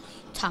helicopter,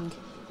 tank.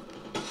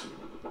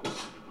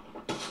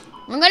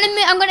 I'm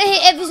gonna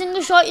hit every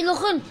single shot you're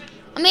looking.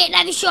 I'm hitting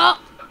every shot.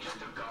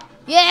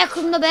 Yeah,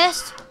 cause I'm the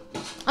best.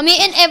 I'm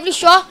hitting every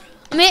shot.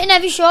 I'm hitting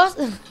every shot.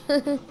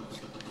 There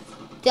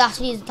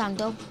actually is a tank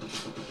though.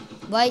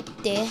 Right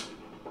there.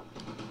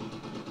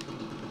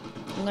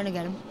 I'm gonna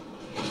get him.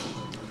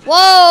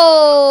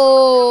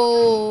 Whoa!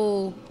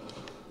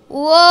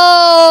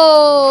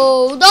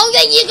 Whoa! Don't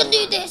think you can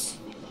do this.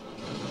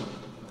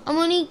 I'm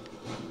only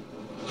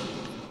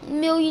a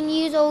million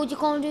years old. You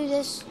can't do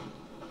this.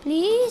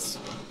 Please?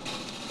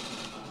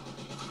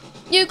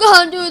 You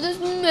can't do this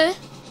with me.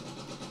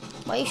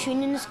 Why are you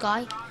shooting in the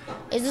sky?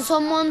 Is there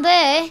someone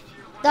there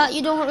that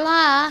you don't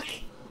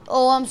like?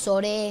 Oh, I'm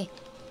sorry.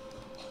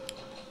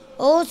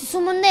 Oh, is there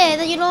someone there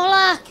that you don't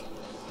like?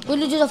 Well,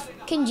 there's just a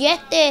fucking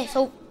jet there,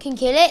 so can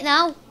kill it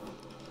now.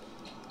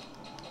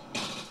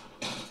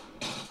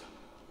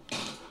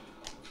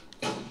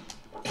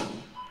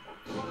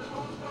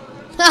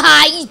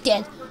 Haha, he's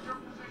dead.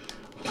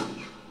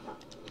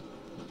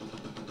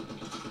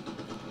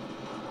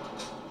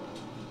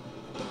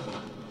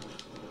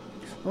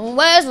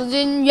 West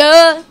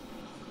Virginia,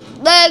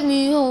 take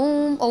me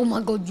home. Oh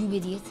my god, you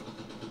idiot.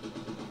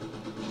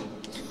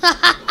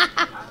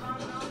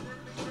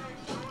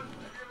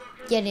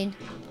 Get in.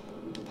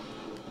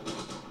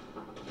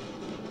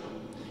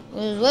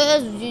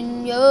 West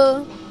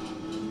Virginia.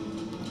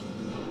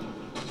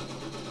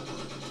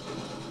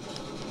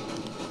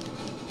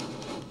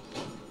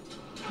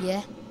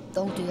 Yeah,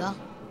 don't do that.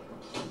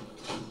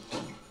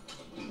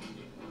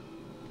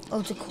 Oh,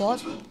 it's a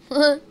quad.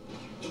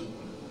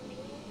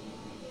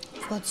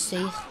 God's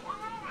sake.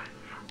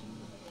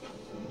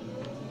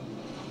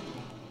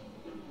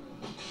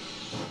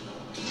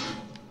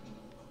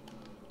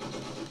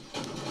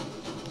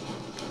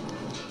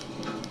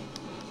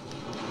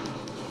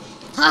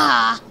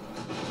 Ha!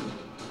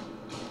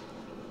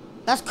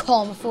 That's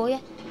karma for you.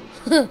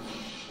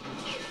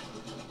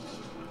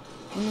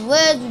 In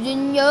West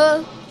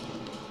Virginia.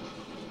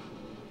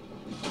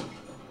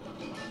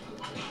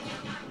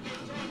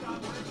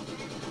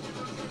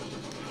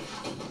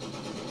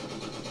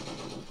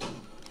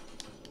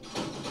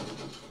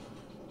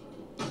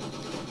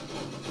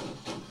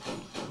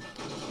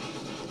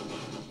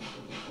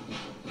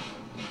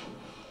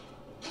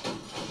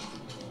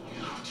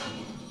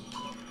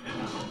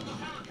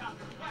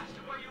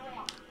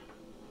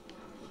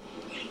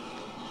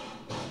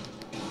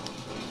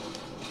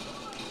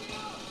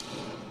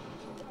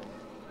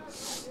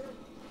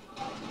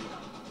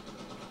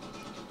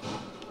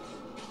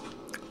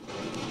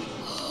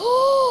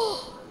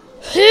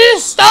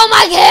 Stole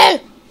my kill!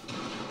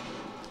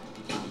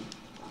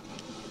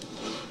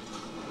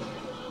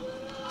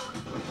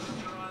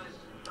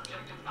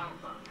 Objective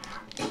Alpha.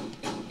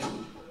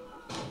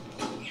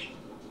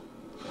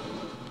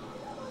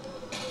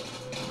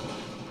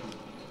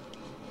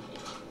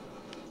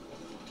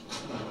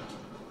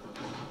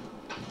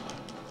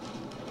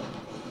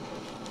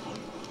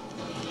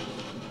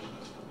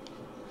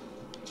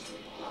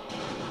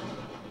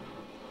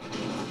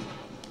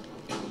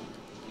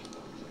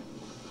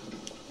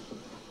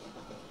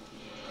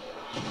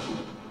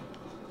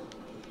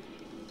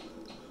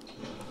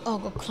 Oh,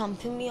 got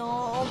cramp in my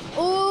arm.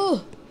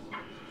 Oh!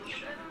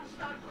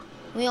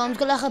 My arm's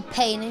got like a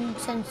paining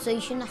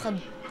sensation, like a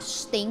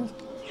sting.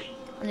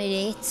 And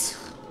it hurts.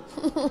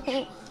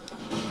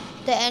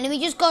 The enemy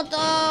just got the...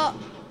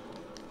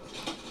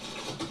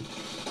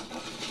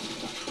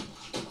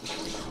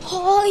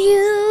 Are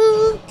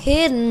you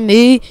kidding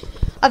me?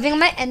 I think I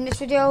might end this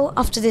video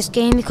after this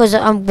game because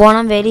I'm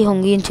very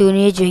hungry and two, I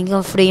need a drink,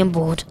 I'm 3, and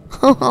bored.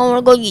 I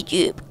wanna go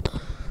YouTube.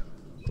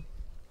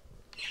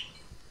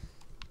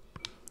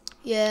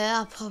 Yeah,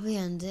 I'll probably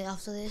end it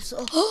after this.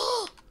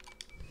 Oh,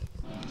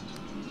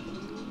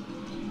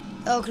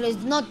 okay,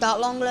 there's not that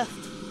long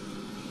left.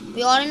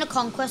 We are in a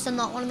conquest and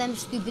not one of them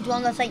stupid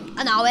ones that's like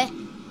an hour.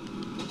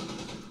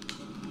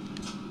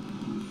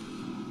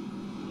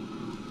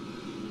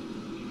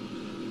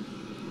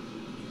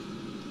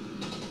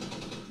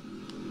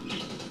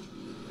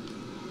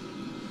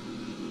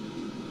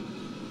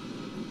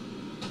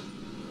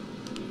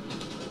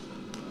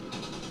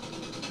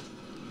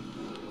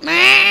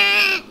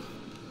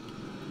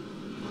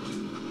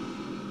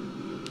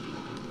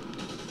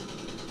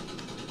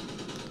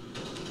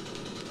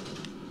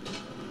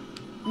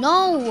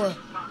 No!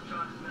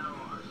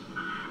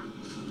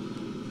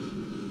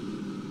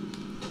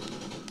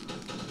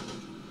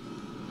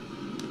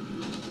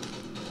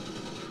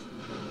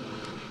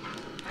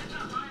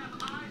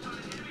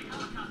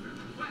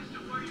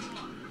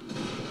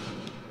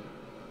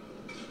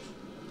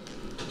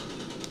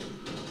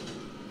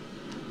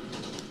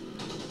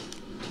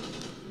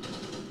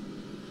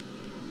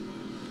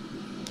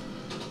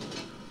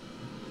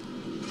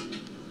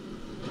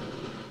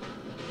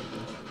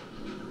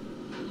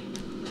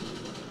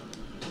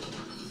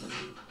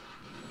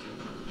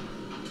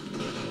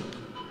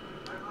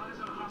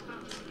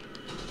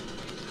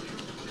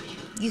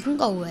 You can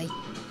go away.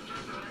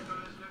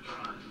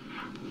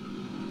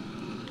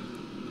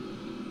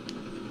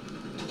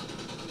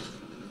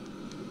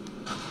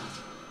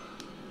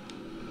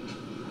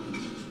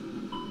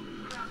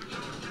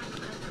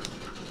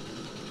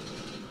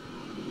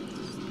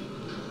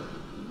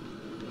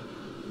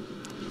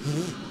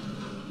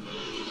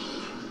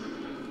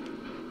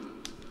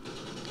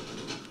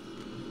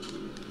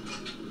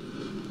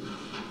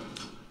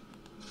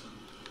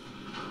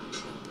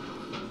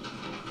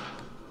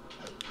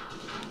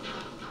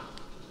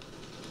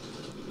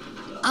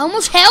 How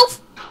much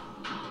health?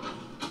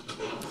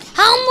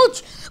 How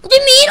much? What do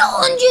you mean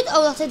 100?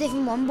 Oh, that's a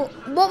different one, but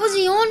what was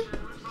he on?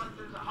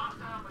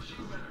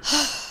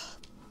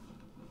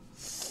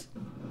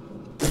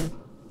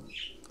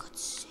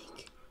 God's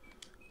sake.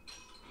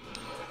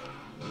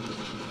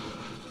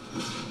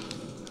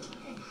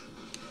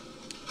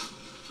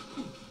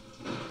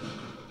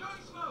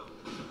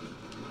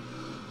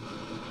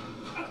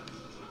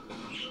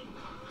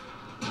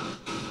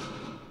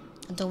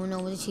 I don't know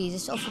what to choose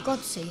this. Oh, for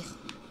God's sake.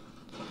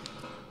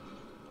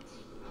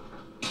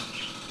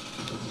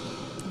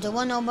 I don't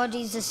want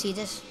nobody to see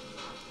this.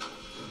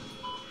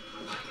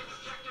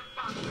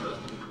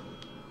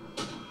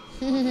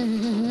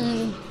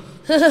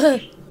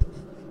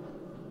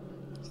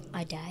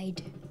 I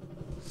died.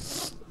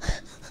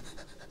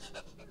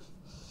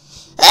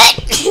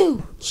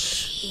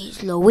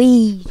 Jeez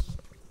Louise.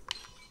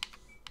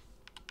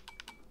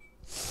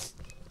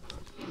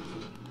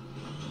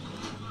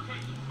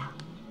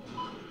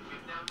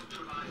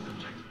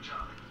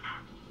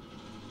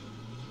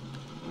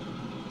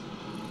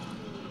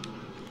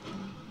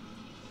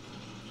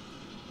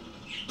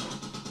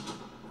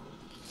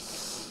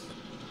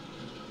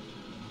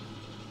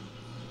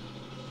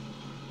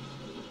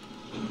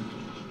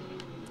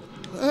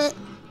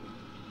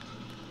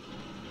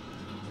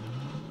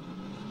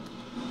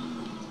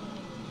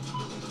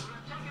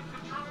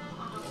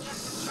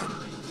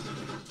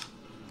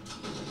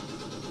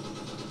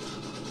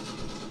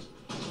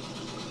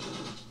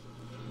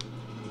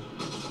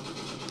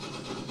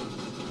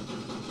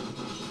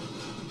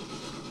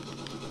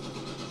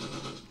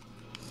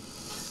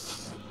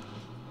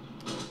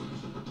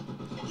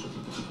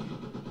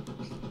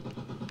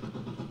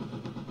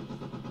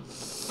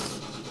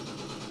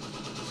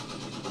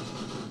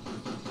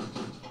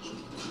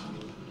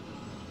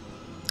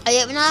 I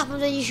hate when that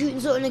happens when you're shooting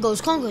something and it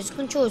goes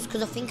controls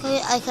because I think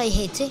I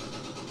hit it.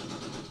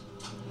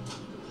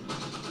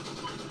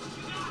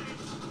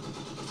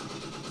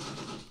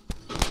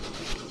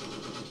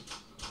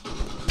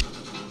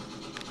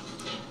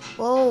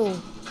 Whoa.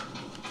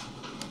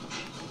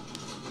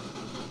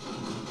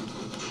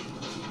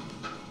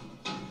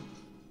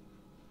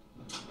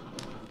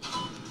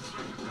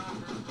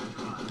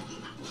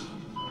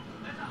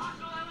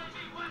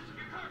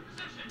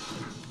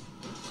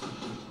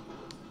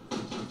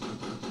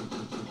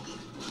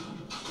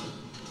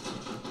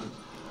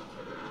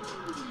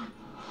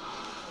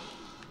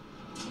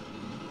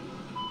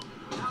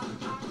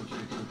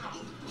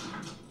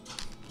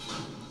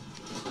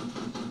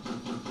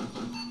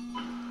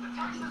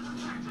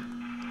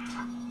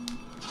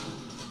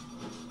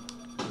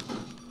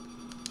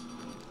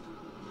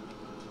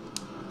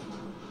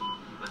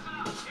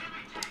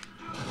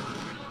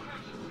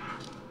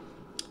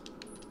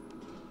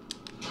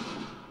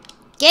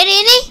 Get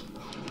in it!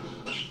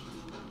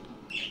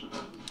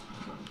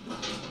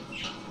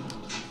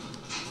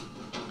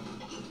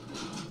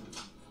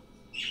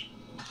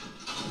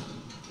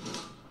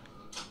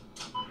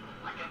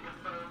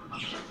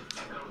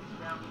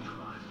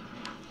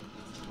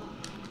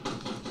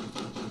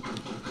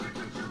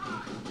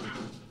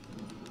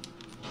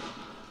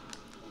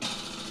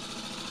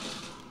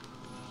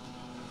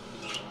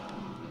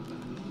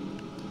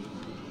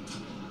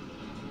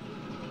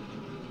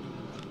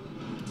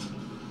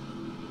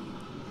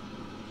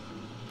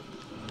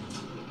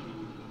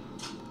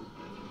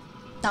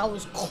 That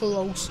was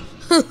close.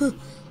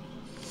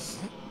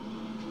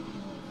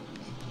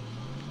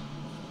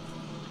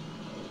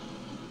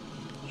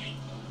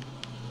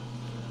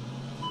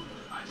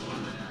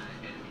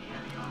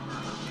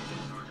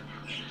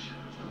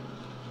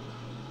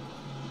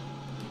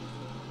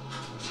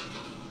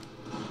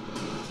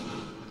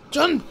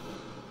 Jump!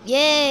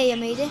 Yay, I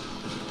made it.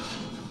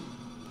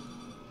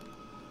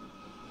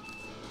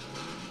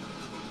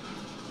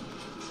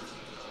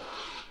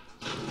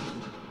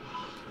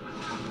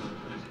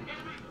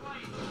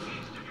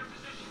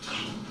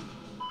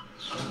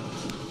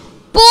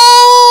 Boy!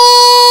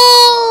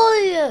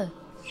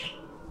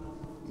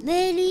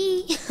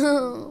 Lily!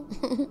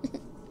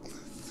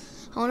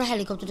 I want a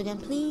helicopter again,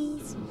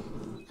 please.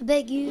 I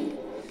beg you.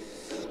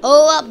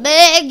 Oh, I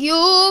beg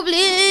you,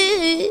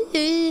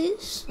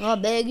 please. I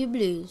beg you,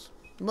 please.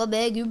 I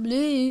beg you,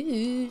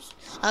 please.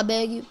 I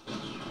beg you.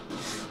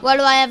 Why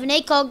do I have an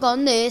ACOG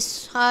on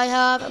this? I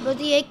have a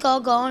bloody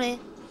ACOG on it.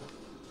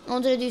 I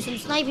wanted to do some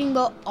sniping,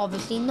 but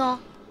obviously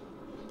not.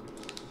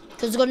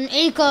 Because I've got an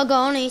ACOG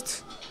on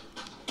it.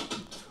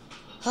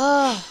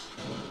 Ah.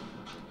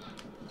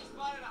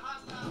 Spotted a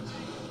hostile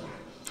tank.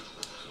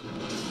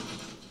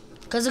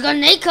 Because I got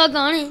an ACOG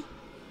on it.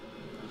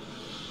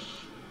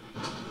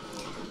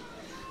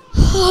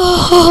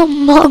 Oh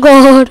my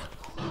god.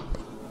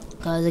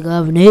 Because I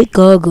got an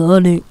ACOG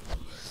on it.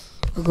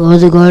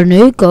 Because I got an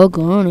ACOG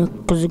on it.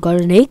 Because I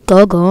got an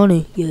ACOG on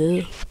it.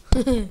 Yeah.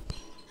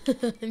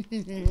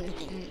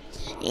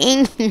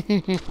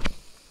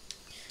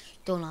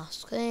 Don't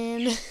ask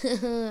him.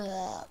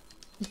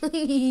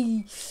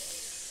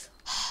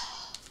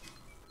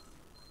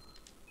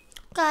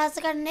 Because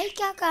I got an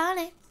ACOG on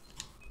it.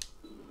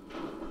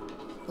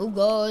 Oh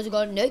God, I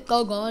got an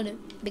ACOG on it.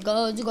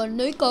 Because I got an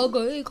ACOG.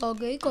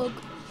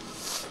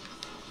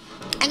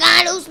 I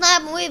gotta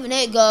snipe him with an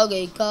ACOG.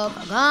 I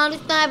gotta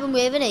snipe him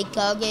with an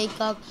ACOG.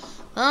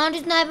 I gotta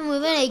snipe him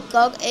with an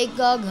ACOG. I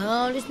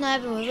gotta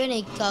snipe him with an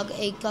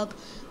ACOG.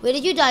 Where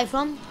did you die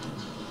from?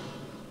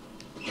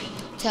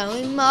 Tell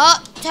me more.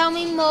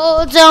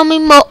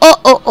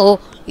 Oh.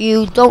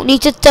 You don't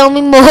need to tell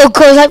me more,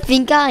 cause I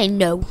think I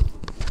know.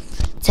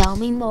 Tell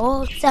me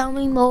more.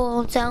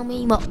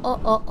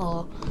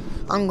 Oh.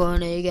 I'm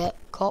gonna get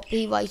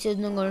copyrighted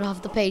and I'm gonna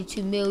have to pay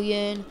 2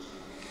 million.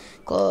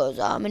 Cause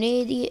I'm an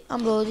idiot,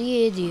 I'm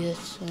bloody idiot.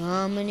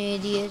 I'm an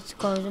idiot,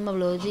 cause I'm a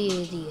bloody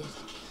idiot.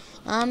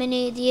 I'm an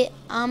idiot,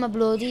 I'm a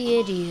bloody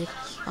idiot.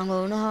 I'm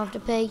gonna have to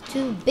pay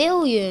 2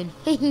 billion.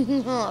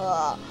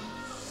 I've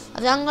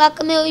sung like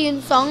a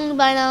million songs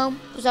by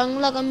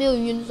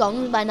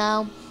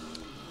now.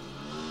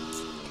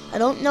 I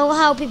don't know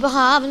how people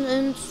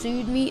haven't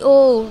sued me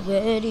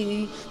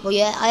already. But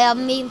yeah, I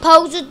haven't even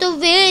posted the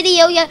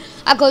video yet.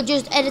 I could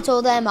just edit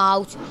all them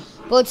out.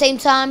 But at the same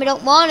time, I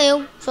don't want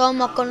to. So I'm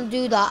not going to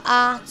do that.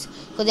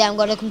 Because I haven't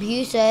got a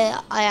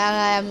computer. I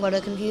haven't got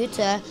a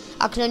computer.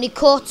 I can only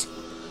cut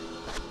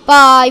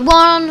by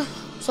one.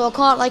 So I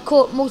can't like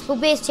cut multiple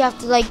bits. You have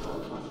to like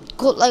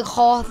cut like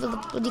half of the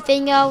bloody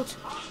thing out.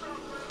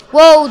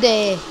 Whoa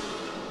there.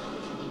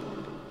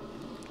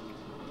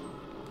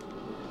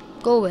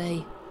 Go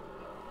away.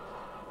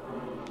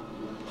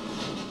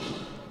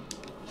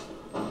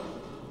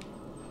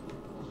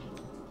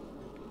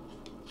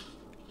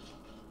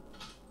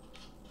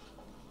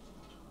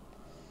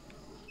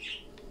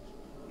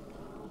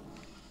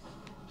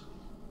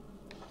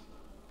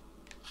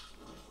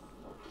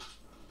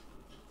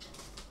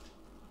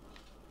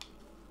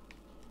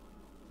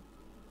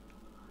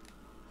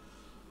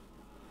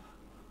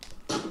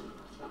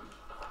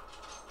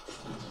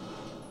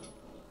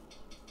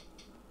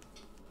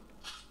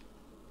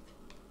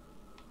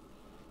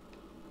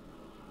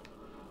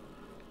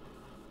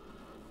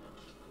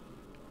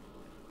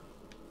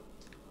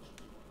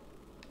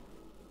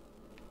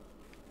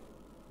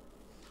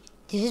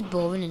 This is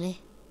boring, isn't it?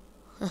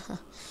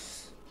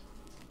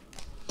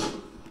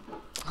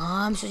 Oh,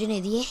 I'm such an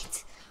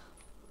idiot.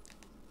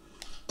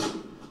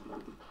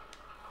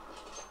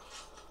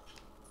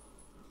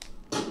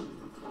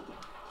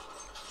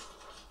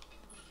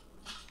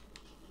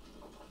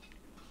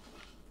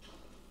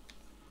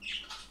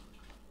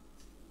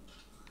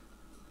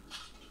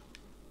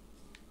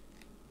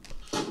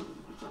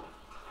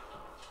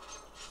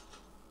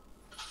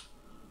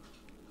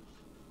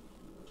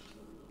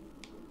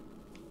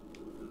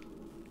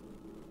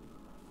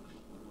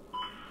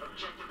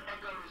 Objective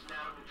Echo is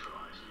now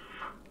neutralized.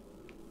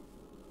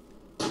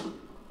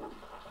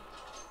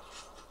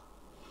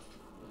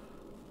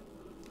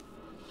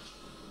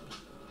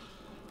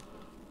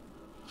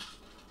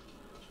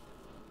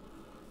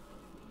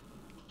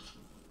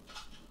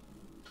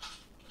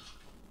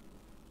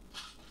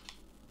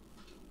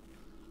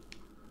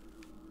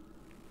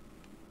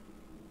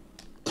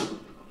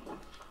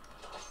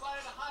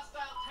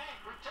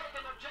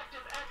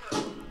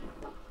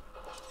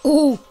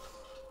 Oh!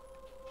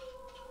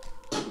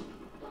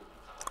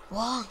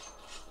 What?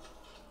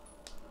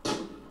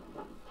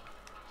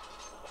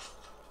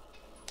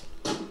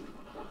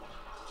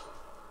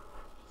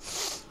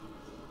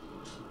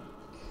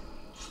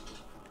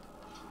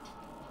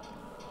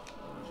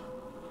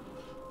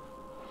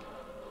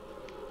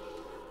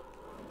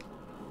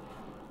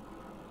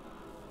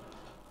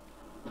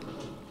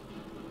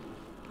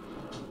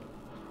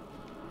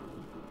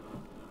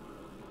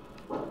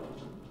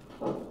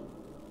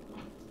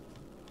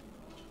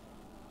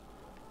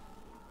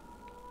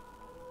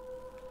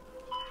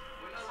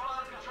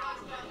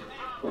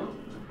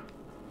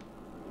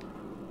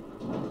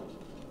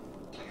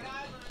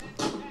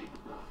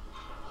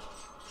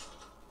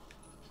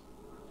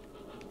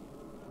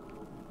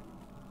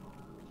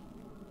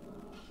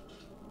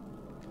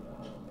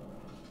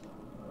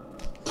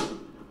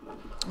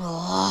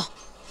 Oh.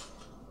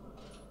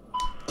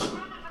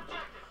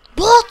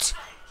 What?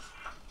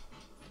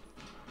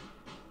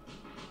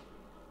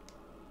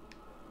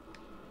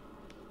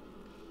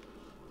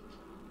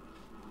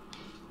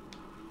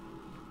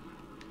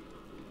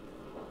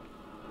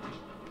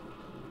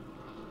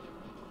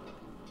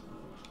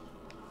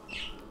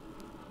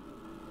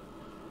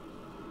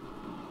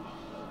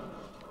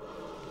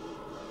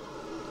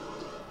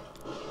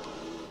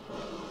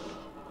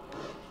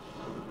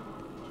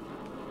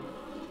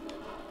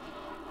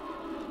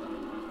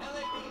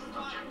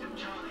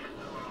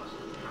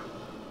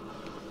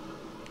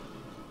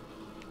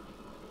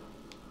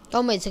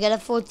 Don't wait to get a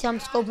 40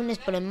 scope in this,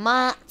 but it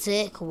might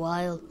take a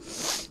while.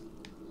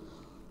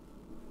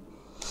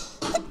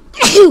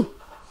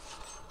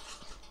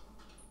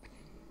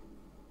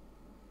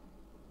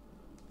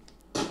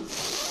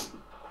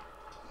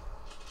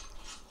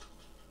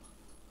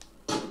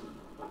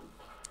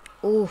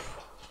 Oof.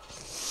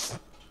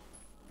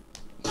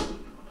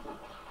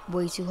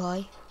 Way too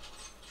high.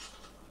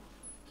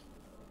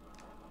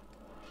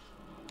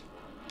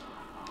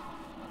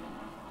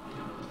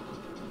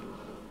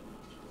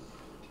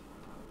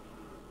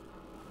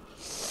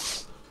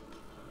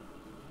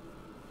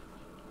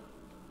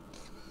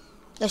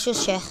 Let's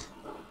just check.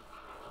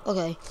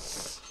 Okay.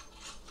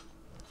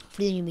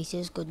 300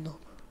 meters, good enough.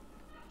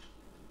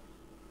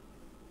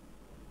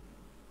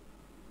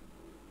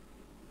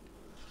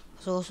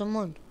 I saw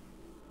someone.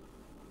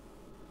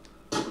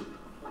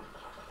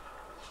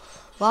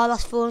 Wow,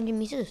 that's 400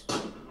 meters.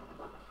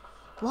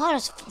 Wow,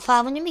 that's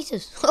 500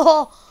 meters.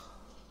 Oh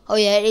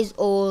yeah, it is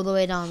all the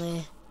way down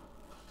there.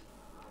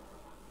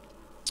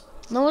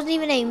 No, I wasn't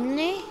even aiming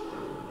there.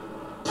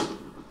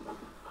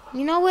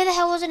 You know where the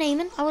hell was I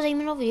aiming? I was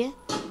aiming over here.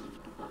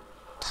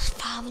 That's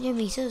 500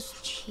 meters.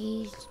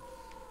 Jeez.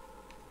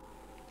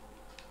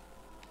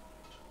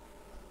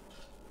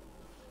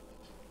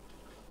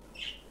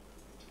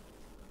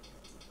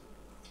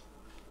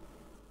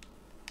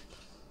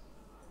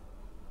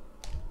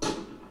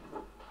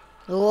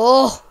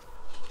 Oh.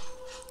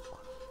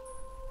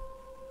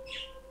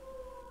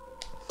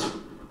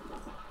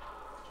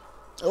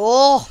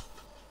 Oh.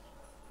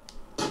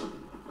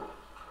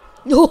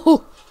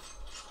 No.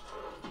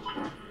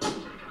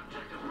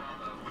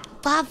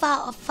 5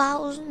 out of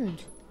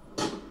 1,000.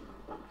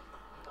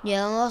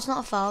 Yeah, no, that's not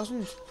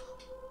 1,000.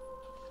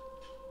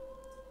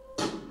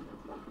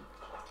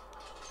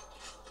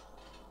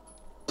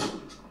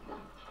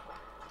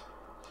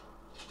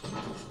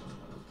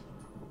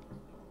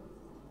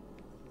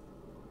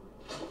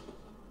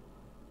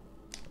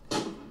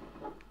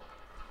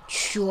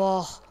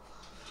 Sure.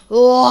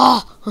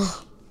 Oh.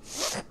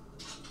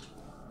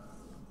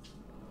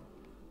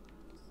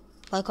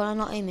 Why can't I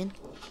not aim in?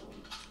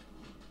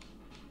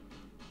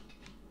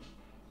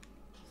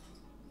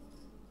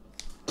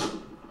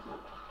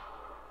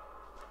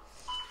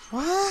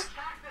 What?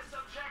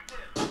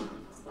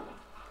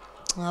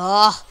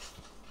 Ah.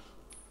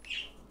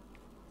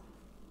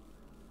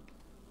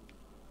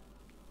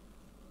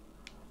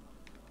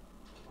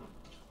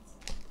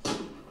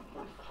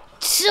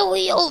 So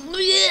you'll.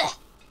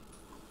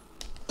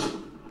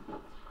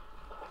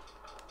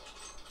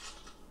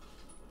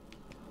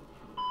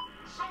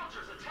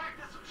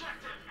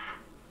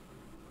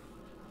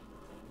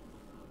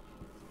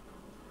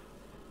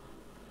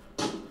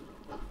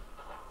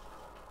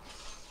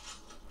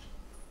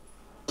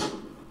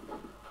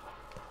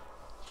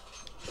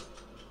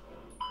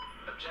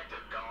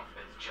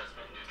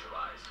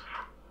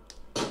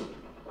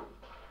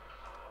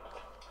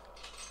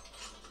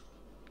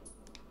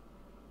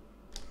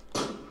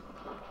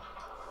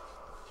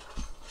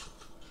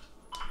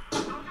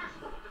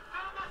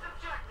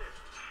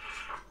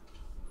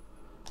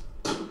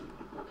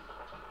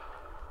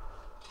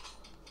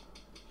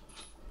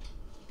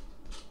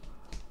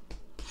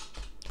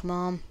 Come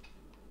on.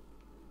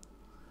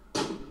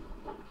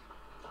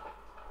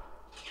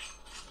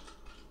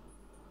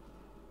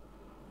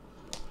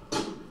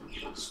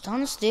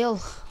 Stand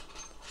still.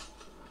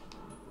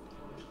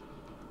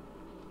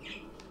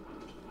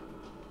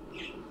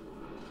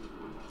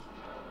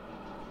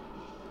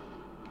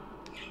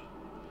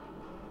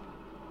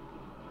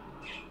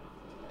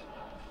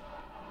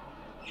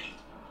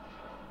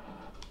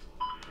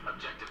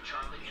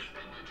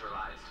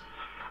 neutralized.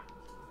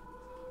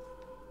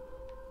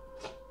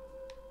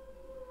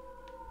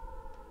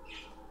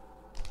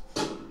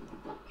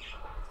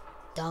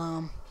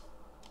 Damn.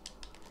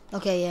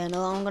 Okay, yeah,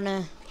 no, I'm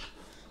gonna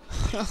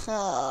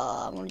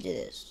I'm gonna do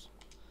this.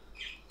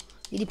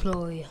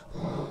 Redeploy.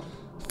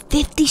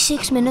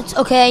 56 minutes.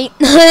 Okay.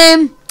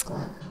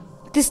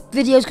 This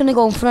video is gonna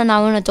go on for an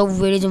hour, and I don't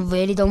really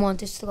don't want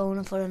this to go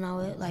on for an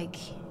hour. Like,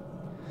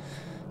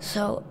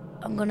 so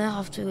I'm gonna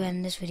have to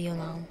end this video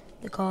now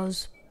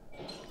because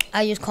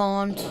I just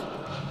can't.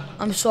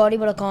 I'm sorry,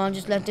 but I can't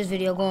just let this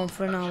video go on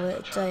for an hour.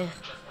 It's I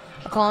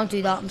can't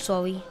do that. I'm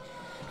sorry.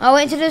 I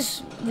went to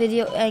this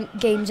video and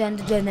games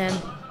ended when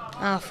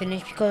I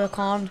finished because I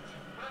can't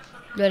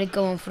let it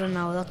go on for an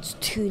hour. That's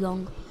too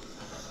long.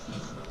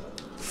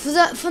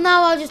 For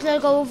now, I'll just let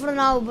it go on for an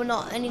hour, but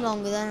not any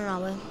longer than an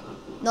hour.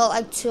 Not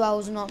like 2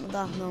 hours or not like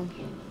that. No,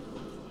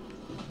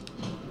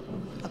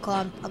 I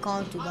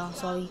can't do that.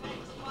 Sorry.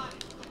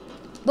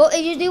 But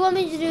if you do want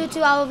me to do a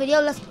 2 hour video,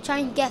 let's try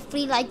and get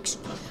 3 likes.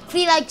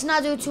 3 likes and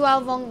I'll do a 2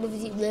 hour long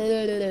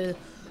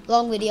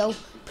video.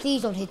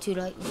 Please don't hit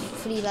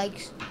 3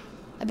 likes.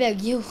 I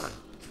beg you.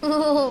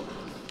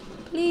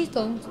 Please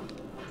don't.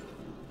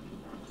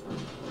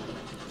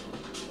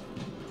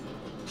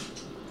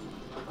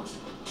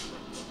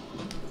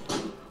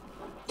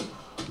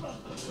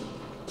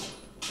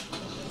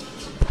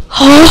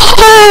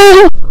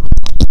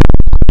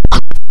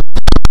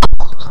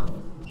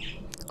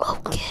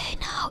 Okay,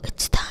 now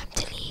it's time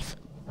to leave.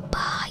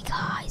 Bye,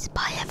 guys.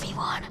 Bye,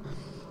 everyone.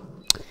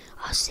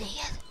 I'll see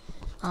you.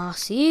 I'll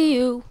see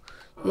you.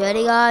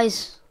 Ready,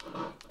 guys?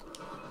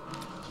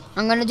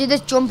 I'm gonna do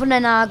this jump and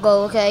then I'll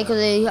go, okay?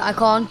 Because I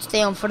can't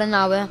stay on for an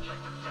hour.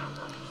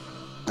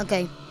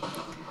 Okay.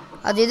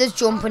 I'll do this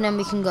jump and then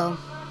we can go.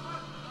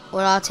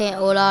 Or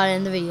I'll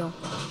end the video.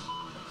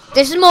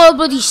 This is more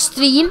bloody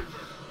stream.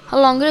 How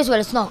long it is? Well,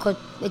 it's not good.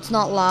 It's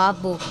not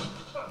live, but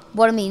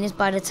what I mean is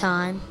by the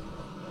time.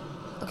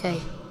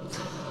 Okay.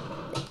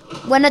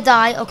 When I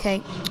die,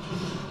 okay.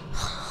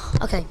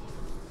 Okay.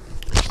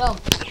 So,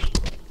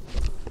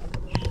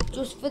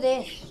 just for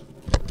this,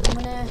 I'm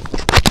gonna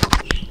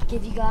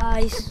give you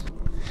guys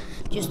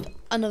just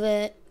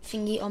another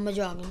thingy on my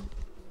dragon.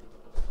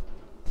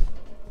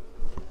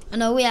 I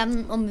know we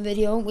haven't on the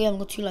video, we haven't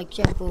got 2 likes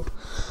yet, but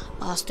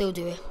I'll still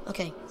do it.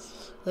 Okay.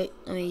 Wait,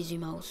 let me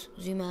zoom out,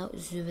 zoom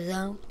it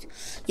out.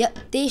 Yep,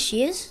 there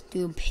she is,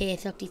 doing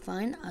perfectly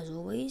fine, as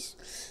always.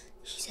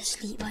 She's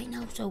asleep right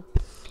now, so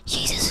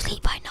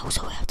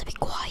we have to be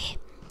quiet.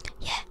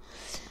 Yeah,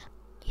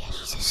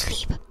 she's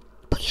asleep.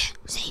 But yeah,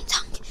 same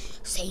tank,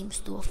 same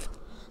stuff.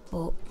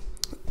 But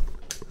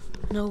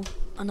no,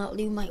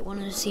 Natalie might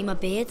want to see my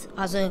beard,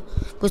 as I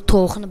was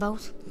talking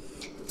about.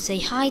 Say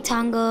hi,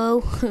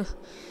 Tango.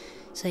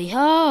 Say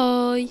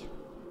hi.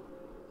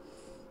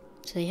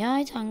 Say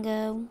hi,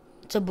 Tango.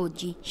 It's a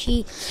budgie.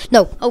 He's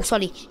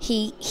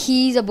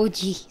a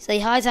budgie. Say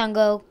hi,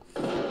 Tango.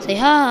 Say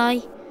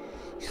hi.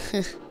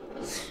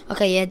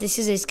 Okay, yeah, this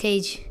is his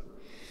cage.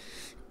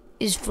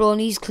 His floor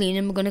needs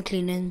cleaning. We're gonna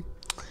clean him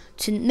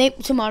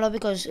maybe tomorrow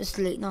because it's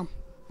late now.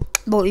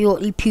 But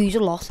he pews a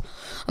lot,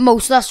 and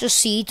most of that's just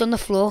seeds on the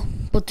floor.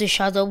 But the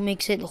shadow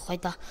makes it look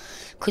like that.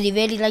 Cause he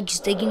really likes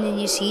digging in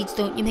your seeds,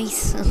 don't you,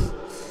 mate?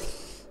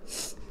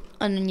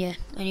 And then yeah,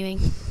 anyway,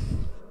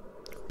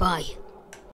 bye.